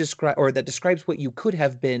could have described, or that describes what you could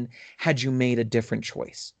have been had you made a different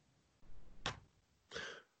choice?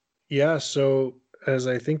 Yeah, so as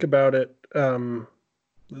I think about it,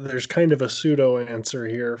 there's kind of a pseudo answer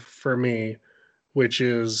here for me, which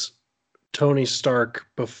is Tony Stark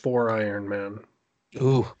before Iron Man.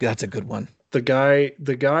 Ooh, that's a good one. The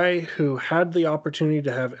guy who had the opportunity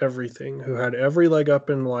to have everything, who had every leg up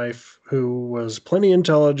in life, who was plenty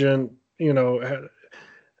intelligent, and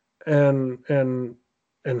and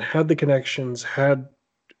had the connections, had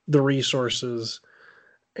the resources,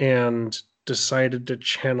 and decided to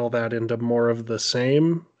channel that into more of the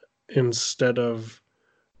same instead of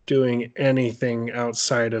doing anything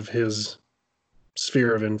outside of his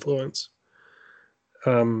sphere of influence.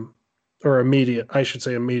 Um, or immediate, I should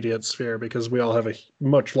say immediate sphere, because we all have a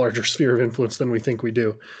much larger sphere of influence than we think we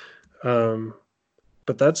do. Um,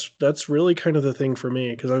 but that's really kind of the thing for me,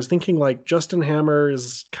 because I was thinking like Justin Hammer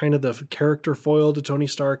is kind of the character foil to Tony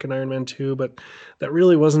Stark in Iron Man 2, but that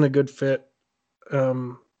really wasn't a good fit.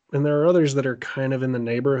 And there are others that are kind of in the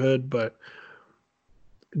neighborhood, but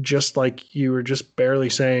just like you were just barely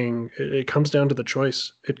saying, it comes down to the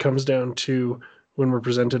choice. It comes down to when we're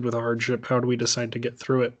presented with a hardship, how do we decide to get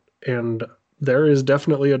through it? And there is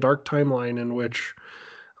definitely a dark timeline in which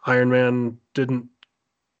Iron Man didn't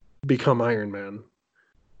become Iron Man.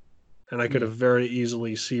 And I could have very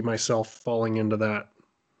easily see myself falling into that.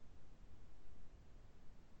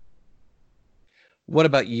 What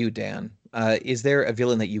about you, Dan? Is there a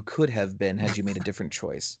villain that you could have been had you made a different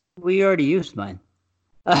choice? We already used mine.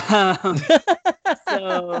 Um,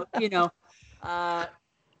 so uh,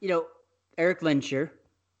 Eric Lenscher,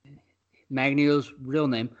 Magneto's real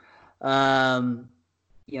name.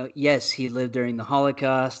 Yes, he lived during the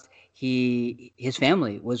Holocaust. His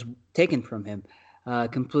family was taken from him,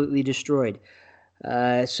 completely destroyed.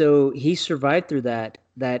 So he survived through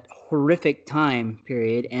that horrific time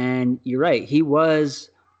period. And you're right, he was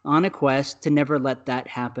on a quest to never let that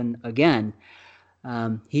happen again.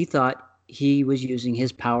 He thought he was using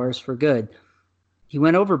his powers for good. He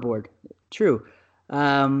went overboard. True.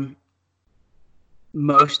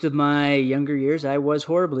 Most of my younger years, I was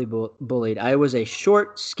horribly bullied. I was a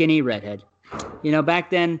short, skinny redhead. Back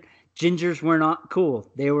then, gingers were not cool.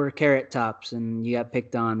 They were carrot tops, and you got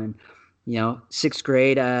picked on. And, sixth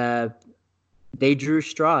grade, they drew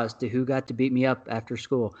straws to who got to beat me up after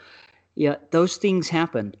school. Yeah, those things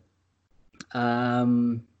happened.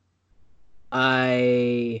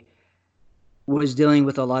 I was dealing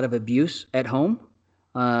with a lot of abuse at home,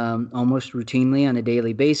 almost routinely on a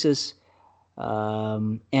daily basis.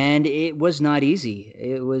 And it was not easy.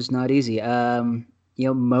 It was not easy.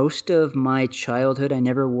 Most of my childhood, I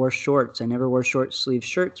never wore shorts. I never wore short sleeve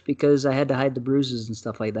shirts because I had to hide the bruises and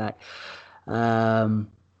stuff like that.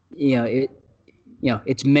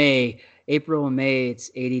 It's April and May,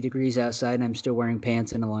 it's 80 degrees outside and I'm still wearing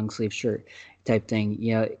pants and a long sleeve shirt type thing.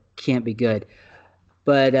 It can't be good.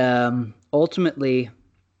 But ultimately,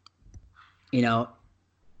 it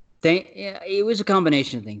was a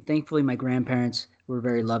combination thing. Thankfully, my grandparents were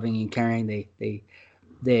very loving and caring.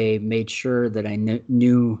 They made sure that I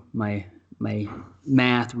knew my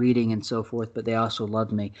math, reading, and so forth, but they also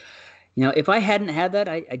loved me. If I hadn't had that,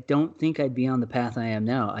 I don't think I'd be on the path I am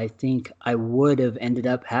now. I think I would have ended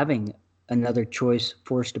up having another choice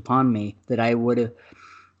forced upon me that I would have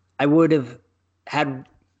had,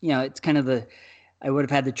 it's kind of I would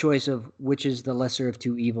have had the choice of which is the lesser of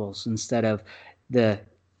two evils instead of the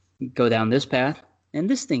go down this path and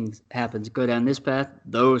this thing happens, go down this path,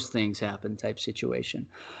 those things happen type situation.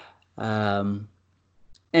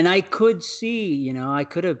 And I could see, I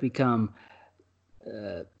could have become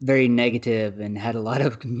very negative and had a lot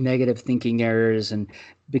of negative thinking errors and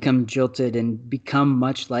become jilted and become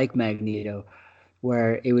much like Magneto,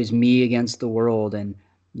 where it was me against the world and,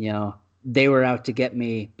 they were out to get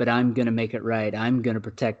me, but I'm going to make it right. I'm going to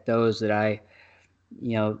protect those that I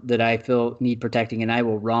feel need protecting, and I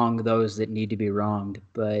will wrong those that need to be wronged.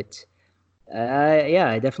 But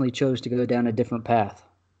I definitely chose to go down a different path.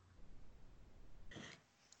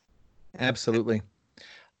 Absolutely.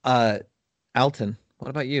 Alton, what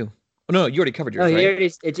about you? Oh, no, you already covered yours, Oh, right?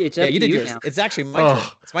 It's Yeah, up you to did you yours. now. It's actually my turn.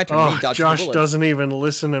 It's my turn. Me dodging the Josh bullets. doesn't even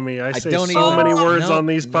listen to me. I say don't so even- many words no, on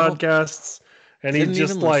these no. podcasts, and he Didn't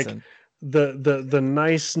just even like listen. the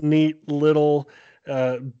nice, neat little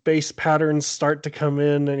bass patterns start to come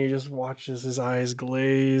in, and he just watches his eyes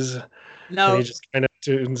glaze, and No, he just kind of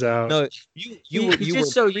tunes out. No, you were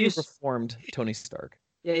reformed Tony Stark.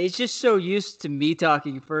 Yeah, he's just so used to me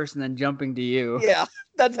talking first and then jumping to you. Yeah,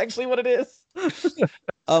 that's actually what it is.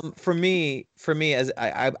 For me, as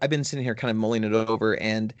I've been sitting here kind of mulling it over,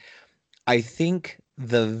 and I think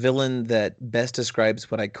the villain that best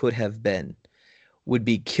describes what I could have been would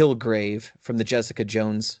be Kilgrave from the Jessica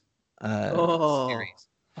Jones series.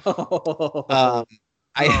 For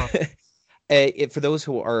those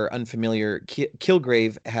who are unfamiliar,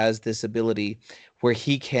 Kilgrave has this ability where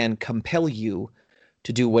he can compel you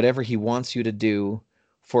to do whatever he wants you to do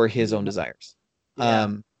for his own desires.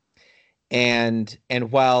 Yeah. And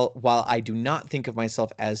while I do not think of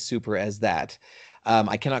myself as super as that,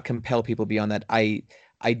 I cannot compel people beyond that. I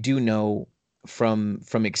do know from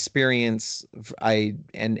experience,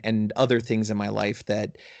 and other things in my life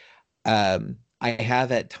that I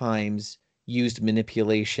have at times used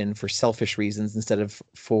manipulation for selfish reasons instead of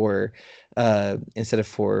for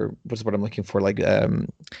what's what I'm looking for, like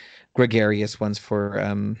gregarious ones,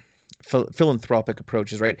 for philanthropic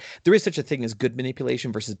approaches, right? There is such a thing as good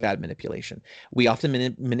manipulation versus bad manipulation. We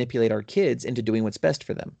often manipulate our kids into doing what's best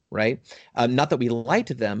for them, right? Not that we lie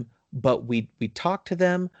to them, but we talk to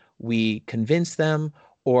them, we convince them,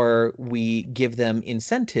 or we give them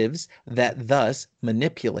incentives that thus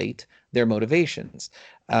manipulate their motivations.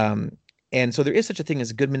 And so there is such a thing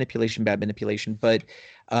as good manipulation, bad manipulation. But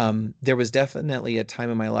there was definitely a time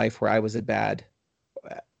in my life where I was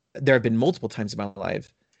there have been multiple times in my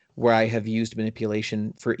life where I have used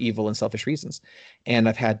manipulation for evil and selfish reasons. And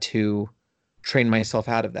I've had to train myself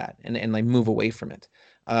out of that and like move away from it,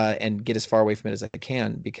 and get as far away from it as I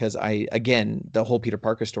can, because the whole Peter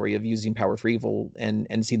Parker story of using power for evil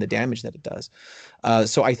and seeing the damage that it does.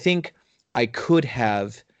 So I think I could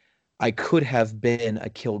have been a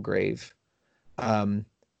Kilgrave. And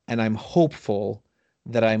I'm hopeful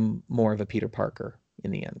that I'm more of a Peter Parker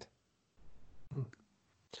in the end.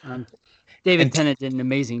 David Tennant did an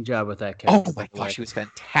amazing job with that character. Oh my gosh, he was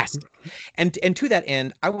fantastic. And to that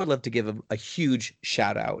end, I would love to give a huge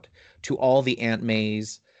shout out to all the Aunt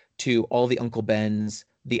Mays, to all the Uncle Bens,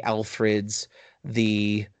 the Alfreds,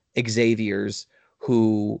 the Xaviers,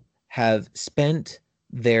 who have spent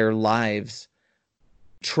their lives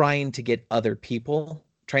trying to get other people,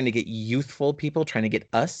 trying to get youthful people, trying to get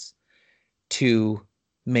us to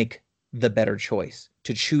make the better choice,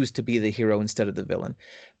 to choose to be the hero instead of the villain.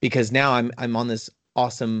 Because now I'm on this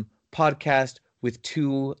awesome podcast with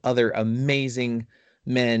two other amazing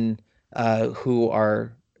men who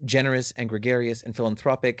are generous and gregarious and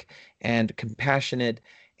philanthropic and compassionate,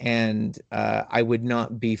 and I would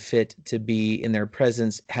not be fit to be in their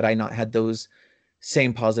presence had I not had those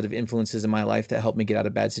same positive influences in my life that helped me get out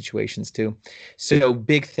of bad situations too. So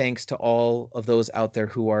big thanks to all of those out there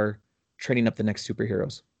who are training up the next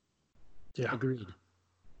superheroes. Yeah. Agreed.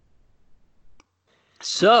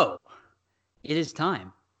 So it is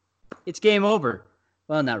time. It's game over.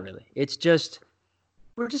 Well, not really. We're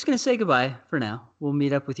just going to say goodbye for now. We'll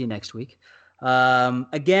meet up with you next week.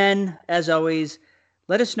 Again, as always,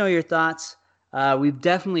 let us know your thoughts. We've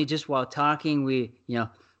definitely, just while talking,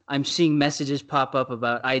 I'm seeing messages pop up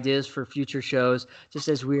about ideas for future shows, just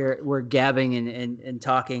as we're gabbing and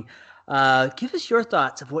talking. Give us your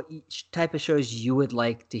thoughts of what each type of shows you would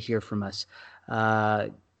like to hear from us.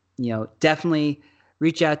 Definitely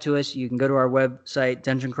reach out to us. You can go to our website,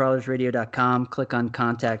 dungeoncrawlersradio.com, click on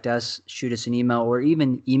Contact Us, shoot us an email, or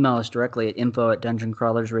even email us directly at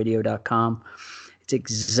info@dungeoncrawlersradio.com. It's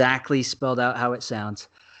exactly spelled out how it sounds.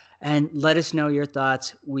 And let us know your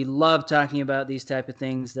thoughts. We love talking about these type of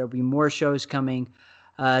things. There'll be more shows coming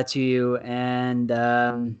to you. And,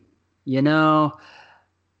 all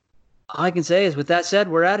I can say is, with that said,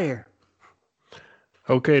 we're out of here.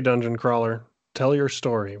 Okay, Dungeon Crawler, tell your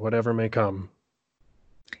story, whatever may come.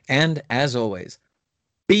 And as always,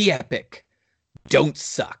 be epic, don't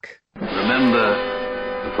suck. Remember,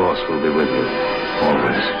 the Force will be with you,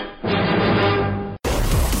 always.